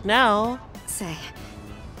going back now. Say,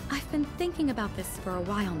 I've been thinking about this for a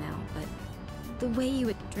while now, but the way you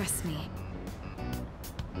address me...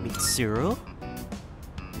 Mitsuru?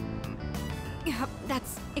 Yeah,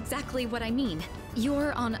 that's exactly what I mean.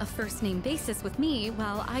 You're on a first-name basis with me,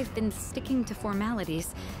 while I've been sticking to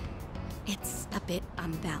formalities. It's a bit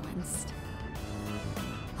unbalanced.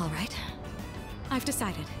 All right. I've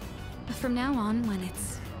decided. From now on, when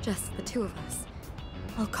it's just the two of us,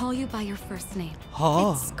 I'll call you by your first name.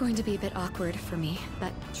 Oh. It's going to be a bit awkward for me,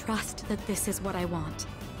 but trust that this is what I want.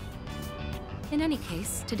 In any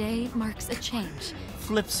case, today marks a change.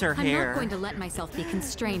 Flips her I'm hair. not going to let myself be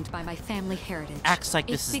constrained by my family heritage. Acts like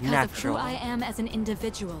this is natural. It's because of who I am as an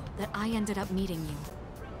individual that I ended up meeting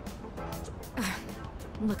you.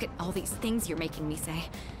 Look at all these things you're making me say.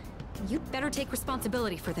 You'd better take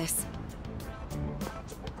responsibility for this.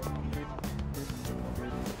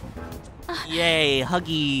 Yay,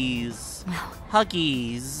 huggies. Well,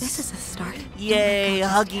 huggies. This is a start. Yay,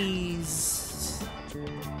 huggies.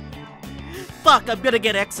 Fuck, I'm gonna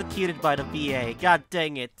get executed by the VA. God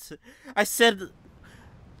dang it. I said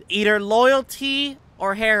either loyalty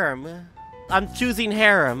or harem. I'm choosing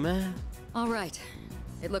harem. All right.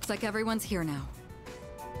 It looks like everyone's here now.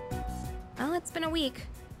 Well, it's been a week.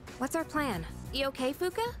 What's our plan? You okay,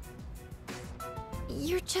 Fuka?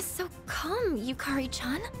 You're just so calm,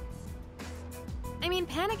 Yukari-chan. I mean,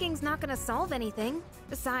 panicking's not gonna solve anything.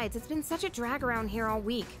 Besides, it's been such a drag around here all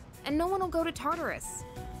week, and no one will go to Tartarus.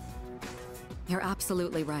 You're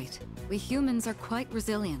absolutely right. We humans are quite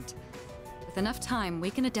resilient. With enough time, we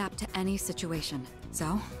can adapt to any situation.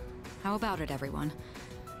 So, how about it, everyone?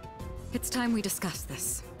 It's time we discuss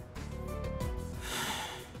this.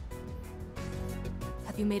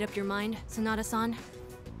 Have you made up your mind, Sonata-san?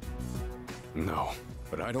 No,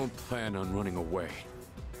 but I don't plan on running away.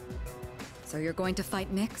 So you're going to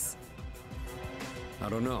fight Mix? I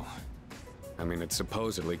don't know. I mean, it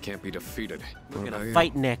supposedly can't be defeated. We're gonna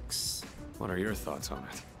fight next. What are your thoughts on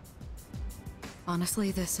it?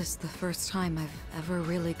 Honestly, this is the first time I've ever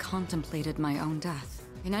really contemplated my own death.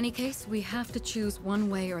 In any case, we have to choose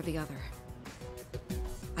one way or the other.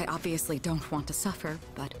 I obviously don't want to suffer,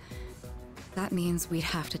 but that means we'd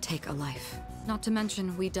have to take a life. Not to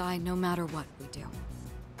mention, we die no matter what we do.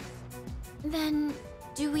 Then,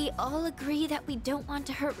 do we all agree that we don't want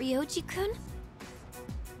to hurt Ryoji-kun?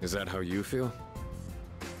 Is that how you feel?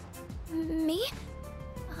 Me?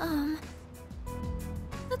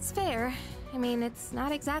 That's fair. I mean, it's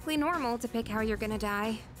not exactly normal to pick how you're gonna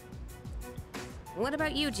die. What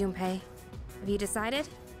about you, Junpei? Have you decided?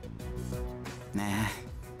 Nah.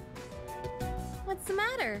 What's the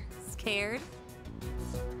matter? Scared?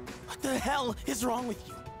 What the hell is wrong with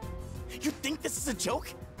you? You think this is a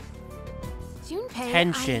joke? Junpei,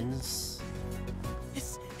 Tensions.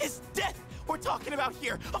 It's death we're talking about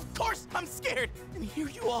here. Of course I'm scared. And here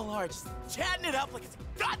you all are, just chatting it up like it's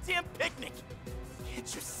a goddamn picnic.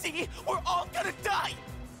 Can't you see? We're all gonna die.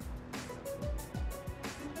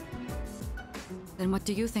 Then what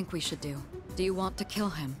do you think we should do? Do you want to kill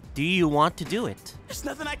him? Do you want to do it? There's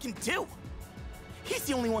nothing I can do. He's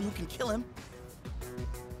the only one who can kill him.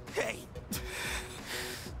 Hey.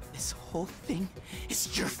 This whole thing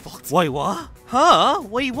is your fault. Wait, what? Huh?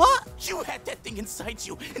 Wait, what? You had that thing inside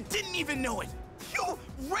you and didn't even know it. You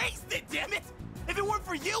raised it, damn it! If it weren't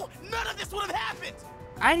for you, none of this would have happened.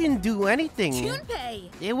 I didn't do anything. Junpei!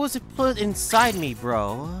 It was put inside me,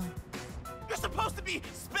 bro. You're supposed to be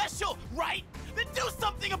special, right? Then do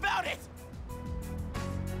something about it!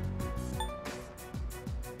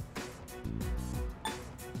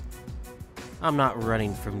 I'm not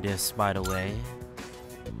running from this, by the way.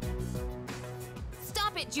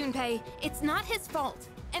 Stop it, Junpei! It's not his fault.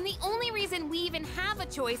 And the only reason we even have a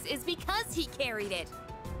choice is because he carried it.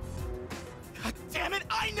 God damn it,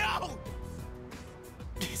 I know!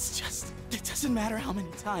 It's just, it doesn't matter how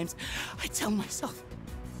many times I tell myself.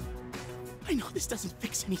 I know this doesn't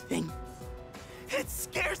fix anything. It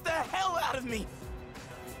scares the hell out of me!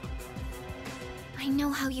 I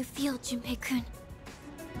know how you feel, Junpei-kun.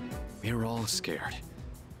 We're all scared.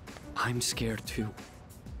 I'm scared too.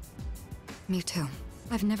 Me too.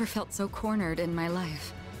 I've never felt so cornered in my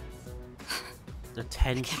life. The I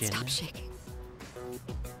tension. can't stop shaking.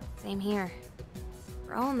 Same here.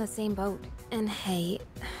 We're all in the same boat. And hey,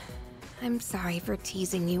 I'm sorry for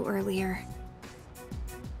teasing you earlier.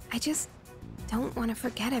 I just don't want to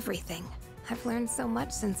forget everything. I've learned so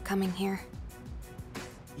much since coming here.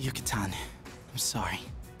 Yuka-tan, I'm sorry.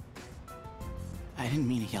 I didn't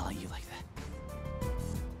mean to yell at you like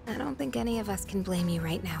that. I don't think any of us can blame you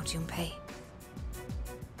right now, Junpei.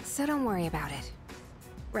 So don't worry about it.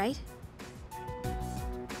 Right?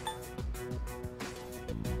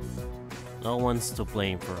 No one's to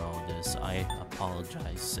blame for all this. I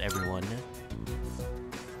apologize, everyone.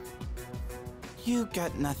 You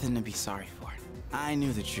got nothing to be sorry for. I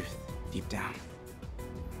knew the truth, deep down.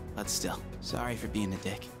 But still, sorry for being a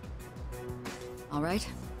dick. All right.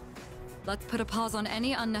 Let's put a pause on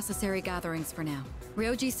any unnecessary gatherings for now.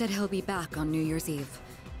 Ryoji said he'll be back on New Year's Eve.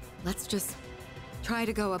 Let's just try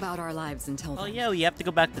to go about our lives until then. Oh yeah, we have to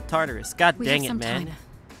go back to Tartarus. God We dang have it, some man. time,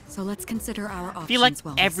 so let's consider our options. I feel like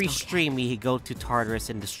while we every still can. stream we go to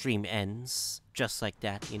Tartarus and the stream ends. Just like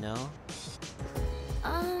that, you know?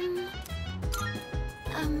 I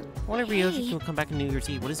wonder if Ryoji can come back on New Year's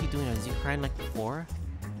Eve. What is he doing? Is he crying like before?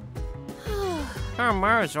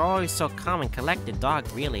 Koromaru's always so calm and collected dog,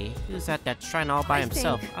 really. He was at that shrine all by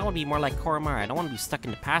himself. I want to be more like Koromaru. I don't want to be stuck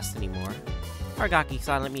in the past anymore.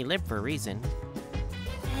 Aragaki-san let me live for a reason.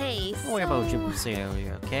 Hey, Don't worry about what Junpei said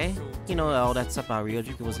earlier, okay? You know all that stuff about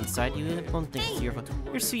Ryoji was inside you. I don't think it's your fault.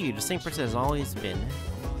 You're Suyu, the same person as always been.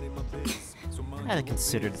 I had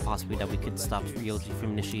considered the possibility that we could stop Ryoji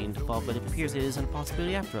from initiating the fall, but it appears it isn't a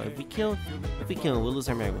possibility after all. If we kill him, we'll lose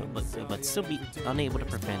our memory, but still be unable to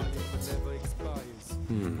prevent it.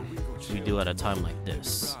 What should we do at a time like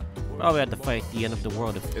this? Probably had to fight the end of the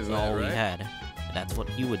world if Isn't all that we right? had. That's what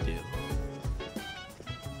he would do.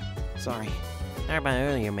 Sorry. Sorry about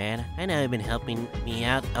earlier, man. I know you've been helping me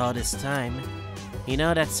out all this time. You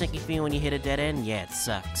know that sinking feeling when you hit a dead end? Yeah, it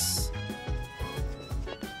sucks.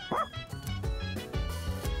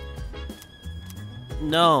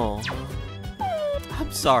 No.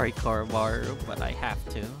 I'm sorry, Koromaru, but I have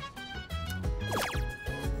to.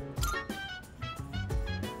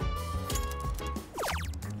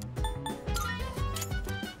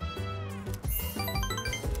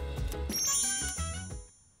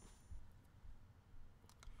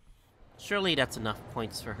 Surely that's enough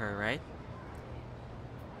points for her, right?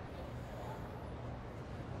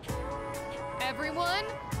 everyone,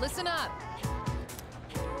 listen up.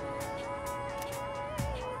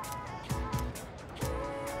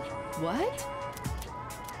 What?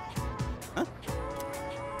 Huh?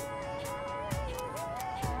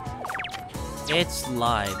 It's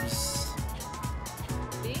lives.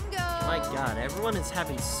 Bingo! My god, everyone is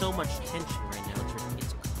having so much tension right now.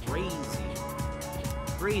 It's crazy.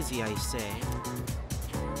 Crazy, I say.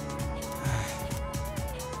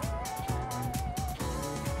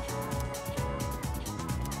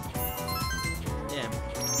 Damn.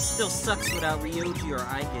 Still sucks without Ryoji or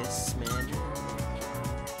Aigis, man.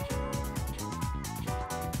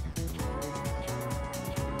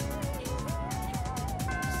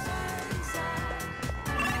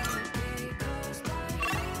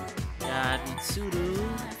 Mitsuru,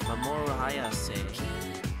 Mamoru Hayase.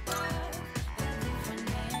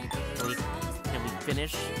 Can we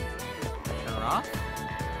finish her off?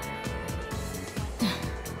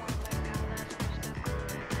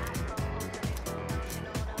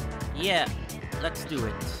 Yeah, let's do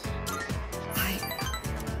it.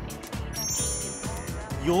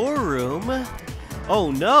 Your room?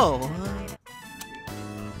 Oh no!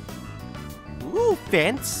 Ooh,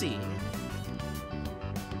 fancy.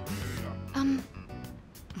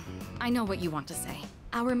 I know what you want to say.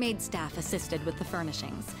 Our maid staff assisted with the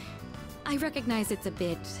furnishings. I recognize it's a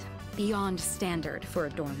bit beyond standard for a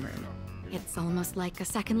dorm room. It's almost like a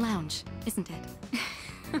second lounge, isn't it?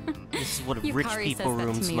 This is what rich Yukari people says that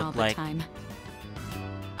rooms to me all look the like. time.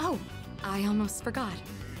 Oh, I almost forgot.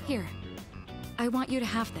 Here, I want you to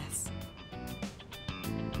have this.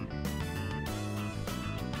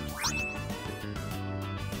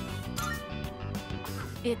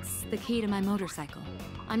 It's the key to my motorcycle.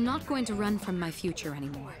 I'm not going to run from my future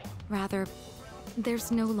anymore. Rather,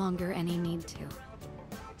 there's no longer any need to.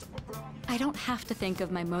 I don't have to think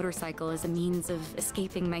of my motorcycle as a means of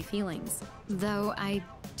escaping my feelings, though I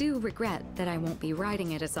do regret that I won't be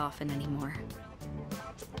riding it as often anymore.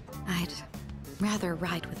 I'd rather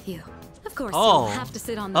ride with you. Of course, you'll have to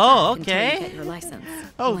sit on the back until you get your license.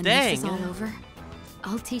 Oh, when dang. this is all over,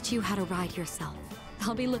 I'll teach you how to ride yourself.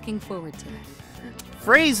 I'll be looking forward to it.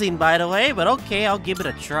 Phrasing, by the way, but okay, I'll give it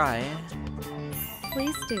a try.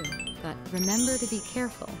 Please do, but remember to be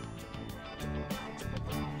careful.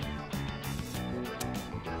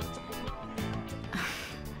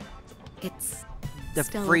 It's The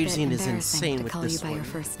still phrasing a bit is insane to with call this you by one. your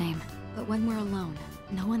first name, but when we're alone,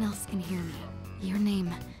 no one else can hear me. Your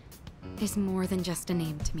name is more than just a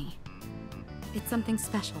name to me. It's something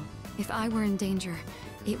special. If I were in danger,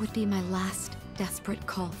 it would be my last desperate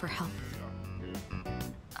call for help.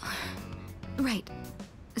 Right.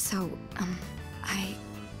 So, I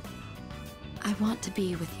want to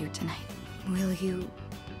be with you tonight. Will you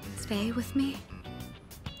stay with me?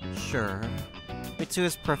 Sure.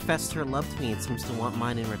 Mitsuru's professed her love to me and seems to want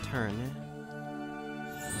mine in return.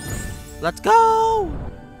 Let's go!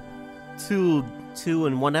 Two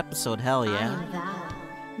in one episode, hell I yeah. am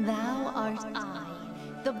thou. Thou art I.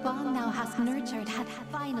 The bond thou hast nurtured hath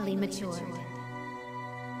finally matured.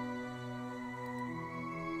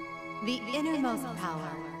 The innermost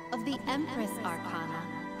power of the Empress Arcana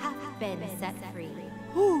hath been set free.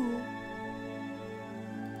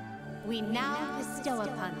 We now bestow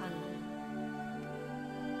upon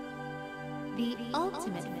thee the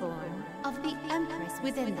ultimate form of the Empress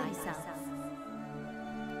within thyself.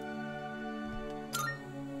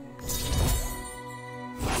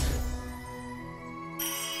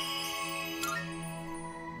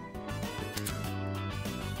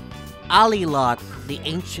 Alilot, the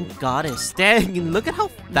ancient goddess. Dang, and look at how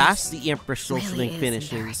fast the Empress social really link is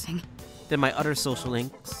finishes. Than my other social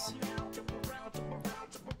links.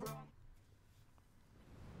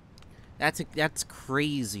 That's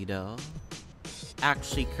crazy though.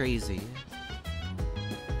 Actually crazy.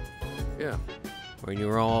 Yeah. When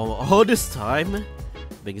you're all this time,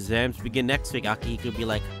 the exams begin next week. Aki could be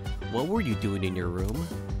like, "What were you doing in your room?"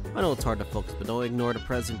 I know it's hard to focus, but don't ignore the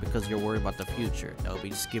present because you're worried about the future. That would be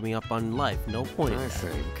just giving up on life. No point in that.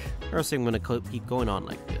 First thing, I'm gonna keep going on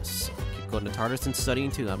like this. Keep going to TARDIS and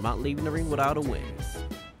studying too. I'm not leaving the ring without a win.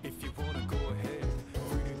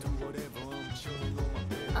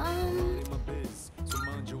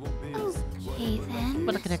 Okay then.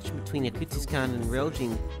 But the connection between Yakutsu's-kan and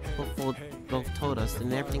Ryojin both told us,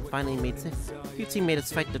 and everything finally made sense. Yakutsu made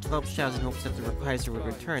us fight the 12 Shadows in hopes that the Reprisal would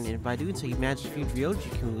return, and by doing so, he managed to feed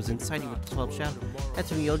Ryoji-kun, who was inside with the 12 Shadows.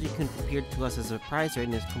 That's when Ryoji-kun appeared to us as a Repriser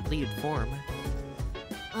in his completed form.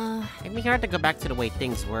 It'd be hard to go back to the way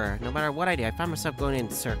things were. No matter what I do, I find myself going in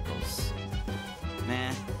circles.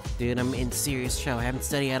 Nah. Dude, I'm in serious trouble. I haven't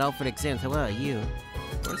studied at all for the exams. How about you?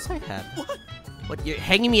 Where's I have? What? You're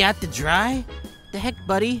hanging me out to dry? The heck,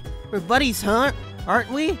 buddy? We're buddies, huh?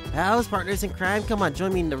 Aren't we? Pals, partners in crime? Come on,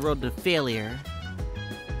 join me in the road to failure.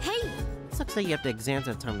 Hey! Sucks that you have the exams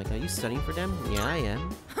at time. Like, are you studying for them? Yeah, I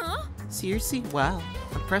am. Huh? Seriously? Wow.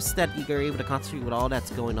 I'm impressed that you are able to concentrate with all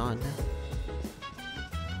that's going on.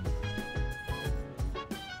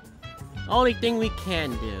 Only thing we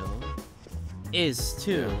can do is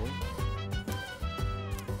to...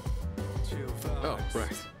 Oh,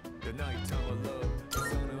 right.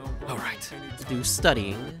 Alright. Do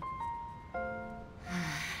studying.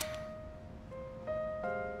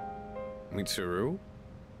 Mitsuru?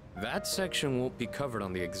 That section won't be covered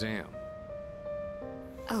on the exam.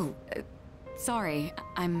 Oh, sorry.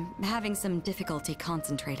 I'm having some difficulty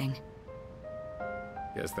concentrating.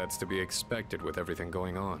 Guess that's to be expected with everything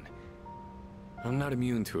going on. I'm not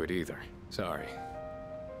immune to it either. Sorry.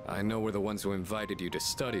 I know we're the ones who invited you to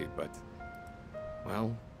study, but...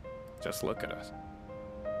 well, just look at us.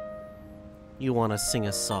 You wanna sing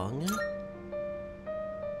a song?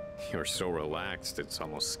 You're so relaxed, it's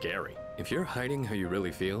almost scary. If you're hiding how you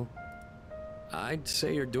really feel, I'd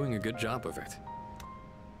say you're doing a good job of it.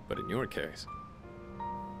 But in your case...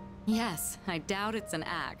 Yes, I doubt it's an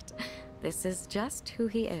act. This is just who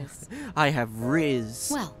he is. I have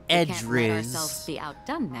Riz. Well, Edge we can't Riz. let ourselves be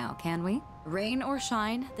outdone now, can we? Rain or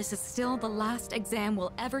shine, this is still the last exam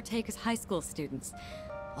we'll ever take as high school students.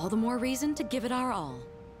 All the more reason to give it our all.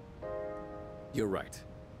 You're right.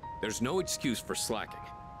 There's no excuse for slacking.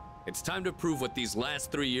 It's time to prove what these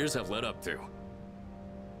last 3 years have led up to.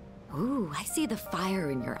 Ooh, I see the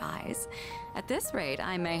fire in your eyes. At this rate,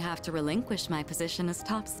 I may have to relinquish my position as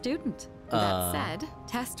top student. That said,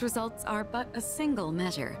 test results are but a single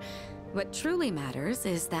measure. What truly matters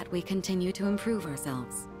is that we continue to improve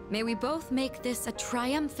ourselves. May we both make this a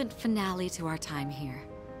triumphant finale to our time here.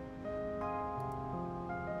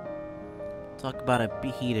 Talk about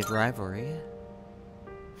a heated rivalry.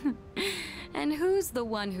 And who's the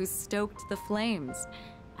one who stoked the flames?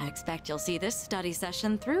 I expect you'll see this study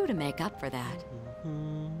session through to make up for that.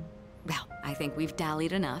 Well, I think we've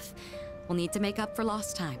dallied enough. We'll need to make up for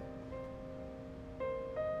lost time.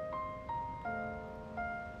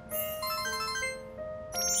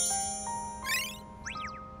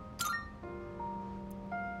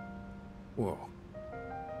 Whoa.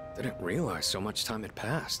 Didn't realize so much time had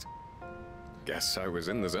passed. Guess I was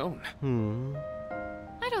in the zone.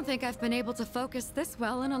 I don't think I've been able to focus this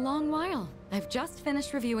well in a long while. I've just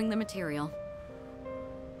finished reviewing the material.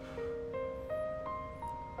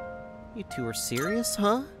 You two are serious,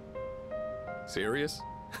 huh? Serious?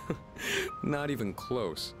 Not even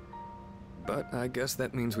close. But I guess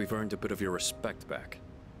that means we've earned a bit of your respect back.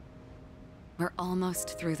 We're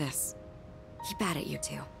almost through this. Keep at it, you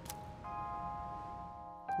two.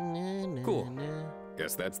 Cool.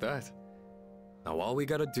 Guess that's that. Now all we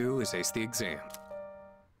gotta do is ace the exam.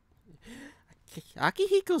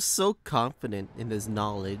 Akihiko's so confident in his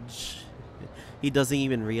knowledge. He doesn't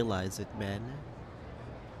even realize it, man.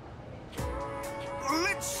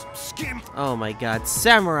 Let's skim. Oh my god,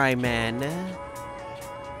 Samurai Man.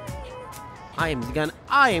 I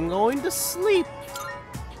am going to sleep.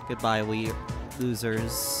 Goodbye, we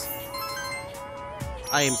losers.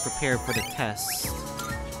 I am prepared for the test.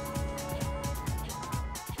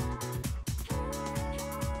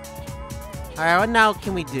 Alright, what now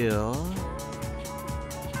can we do?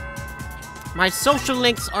 My social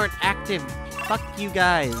links aren't active. Fuck you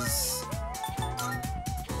guys.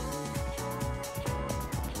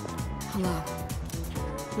 Hello.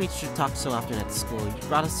 We should talk so often at school. You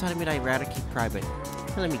brought us telling me that I'd rather keep private.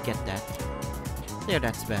 Let me get that. There,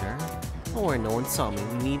 that's better. Don't worry, no one saw me.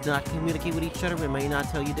 We need not communicate with each other. We may not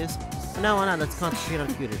tell you this. But now, why not? Let's concentrate on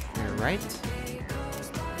computers here, right?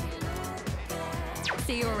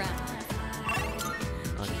 See you around.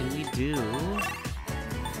 What can we do?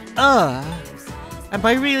 Have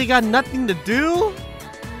I really got nothing to do?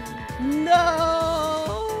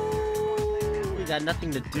 No! We got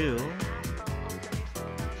nothing to do.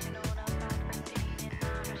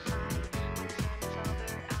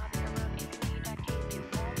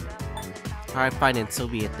 Alright, fine, and so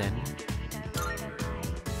be it then.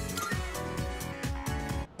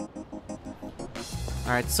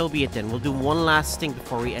 Alright, so be it then. We'll do one last thing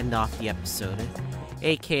before we end off the episode.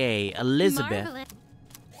 AKA Elizabeth. Marvelous.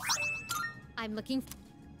 I'm looking.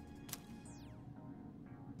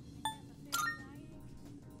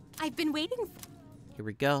 I've been waiting. Here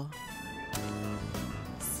we go.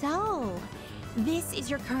 So, this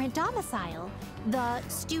is your current domicile, the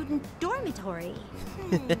student dormitory.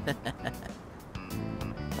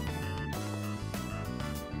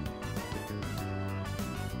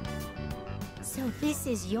 So this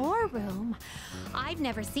is your room. I've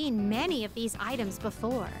never seen many of these items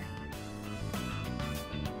before.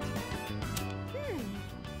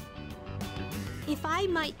 If I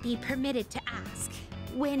might be permitted to ask,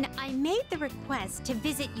 when I made the request to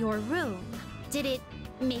visit your room, did it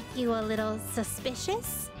make you a little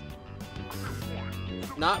suspicious?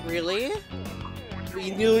 Not really.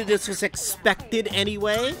 We knew this was expected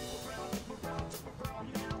anyway.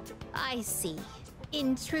 I see.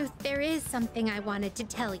 In truth, there is something I wanted to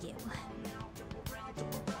tell you.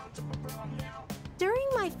 During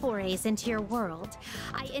my forays into your world,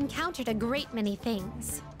 I encountered a great many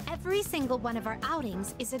things. Every single one of our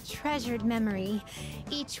outings is a treasured memory,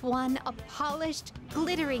 each one a polished,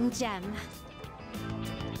 glittering gem.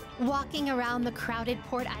 Walking around the crowded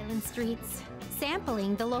Port Island streets,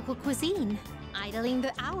 sampling the local cuisine, idling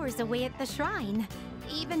the hours away at the shrine,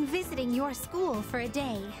 even visiting your school for a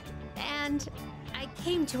day. And I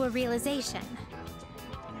came to a realization.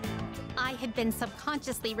 I had been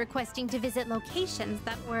subconsciously requesting to visit locations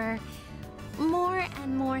that were more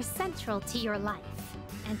and more central to your life.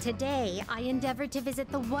 And today, I endeavored to visit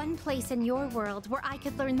the one place in your world where I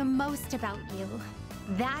could learn the most about you.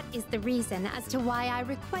 That is the reason as to why I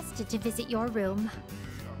requested to visit your room.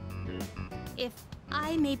 If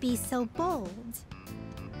I may be so bold,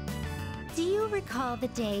 do you recall the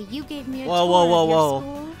day you gave me a tour of your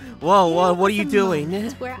school? Whoa, what are you doing?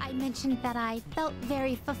 Where I mentioned that I felt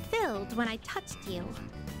very fulfilled when I touched you.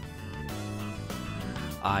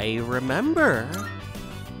 I remember.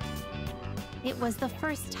 It was the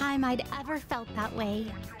first time I'd ever felt that way.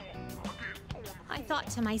 I thought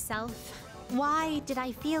to myself, why did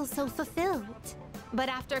I feel so fulfilled? But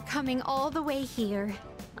after coming all the way here,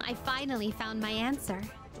 I finally found my answer.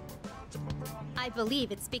 I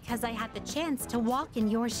believe it's because I had the chance to walk in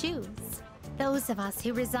your shoes. Those of us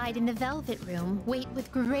who reside in the Velvet Room wait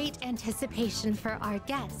with great anticipation for our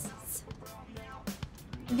guests.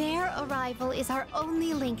 Their arrival is our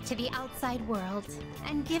only link to the outside world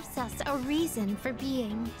and gives us a reason for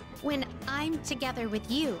being. When I'm together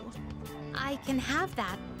with you, I can have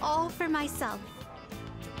that all for myself.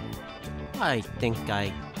 I think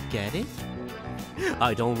I get it.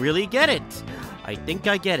 I don't really get it. I think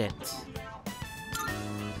I get it.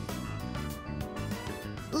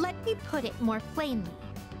 Let me put it more plainly.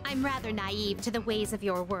 I'm rather naive to the ways of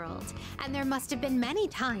your world, and there must have been many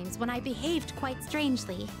times when I behaved quite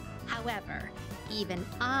strangely. However, even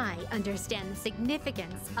I understand the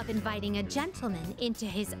significance of inviting a gentleman into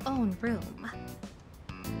his own room.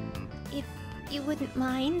 If you wouldn't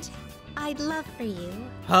mind, I'd love for you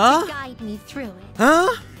to guide me through it.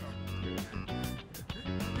 Huh?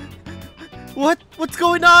 What's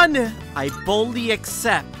going on? I boldly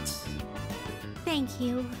accept. Thank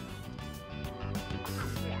you.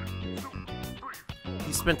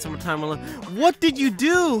 You spent some time alone. What did you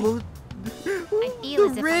do? I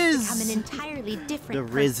feel as if I've become an entirely different The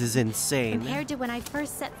Riz is insane. compared to when I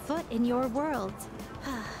first set foot in your world.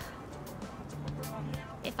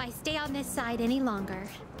 If I stay on this side any longer,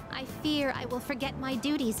 I fear I will forget my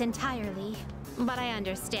duties entirely. But I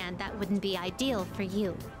understand that wouldn't be ideal for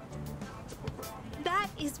you. That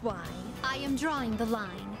is why I am drawing the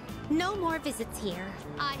line. No more visits here.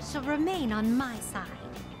 I shall remain on my side.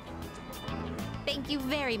 Thank you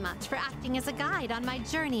very much for acting as a guide on my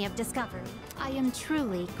journey of discovery. I am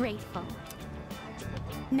truly grateful.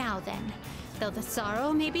 Now then, though the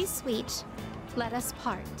sorrow may be sweet, let us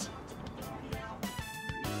part.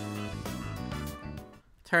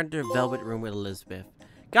 Turn to the Velvet Room with Elizabeth.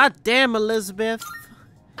 God damn, Elizabeth!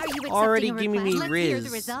 Are you already accepting a giving me request? Let's hear the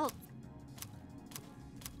Riz. results.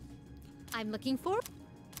 I'm looking for...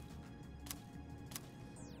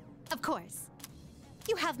 Of course.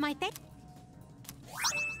 You have my thank...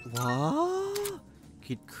 What?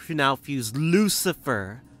 Could now fuse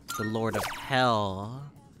Lucifer, the Lord of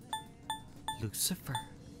Hell. Lucifer.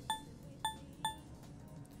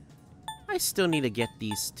 I still need to get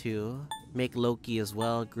these two. Make Loki as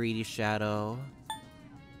well, Greedy Shadow.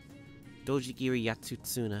 Dojigiri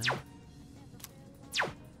Yatsutsuna.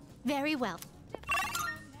 Very well.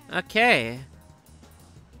 Okay.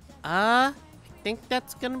 I think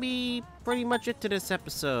that's gonna be pretty much it to this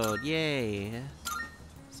episode. Yay.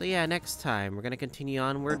 So yeah, next time we're gonna continue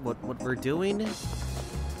onward what we're doing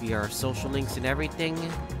via our social links and everything.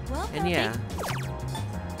 And yeah,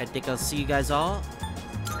 I think I'll see you guys all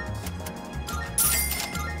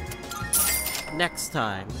next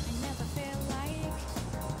time.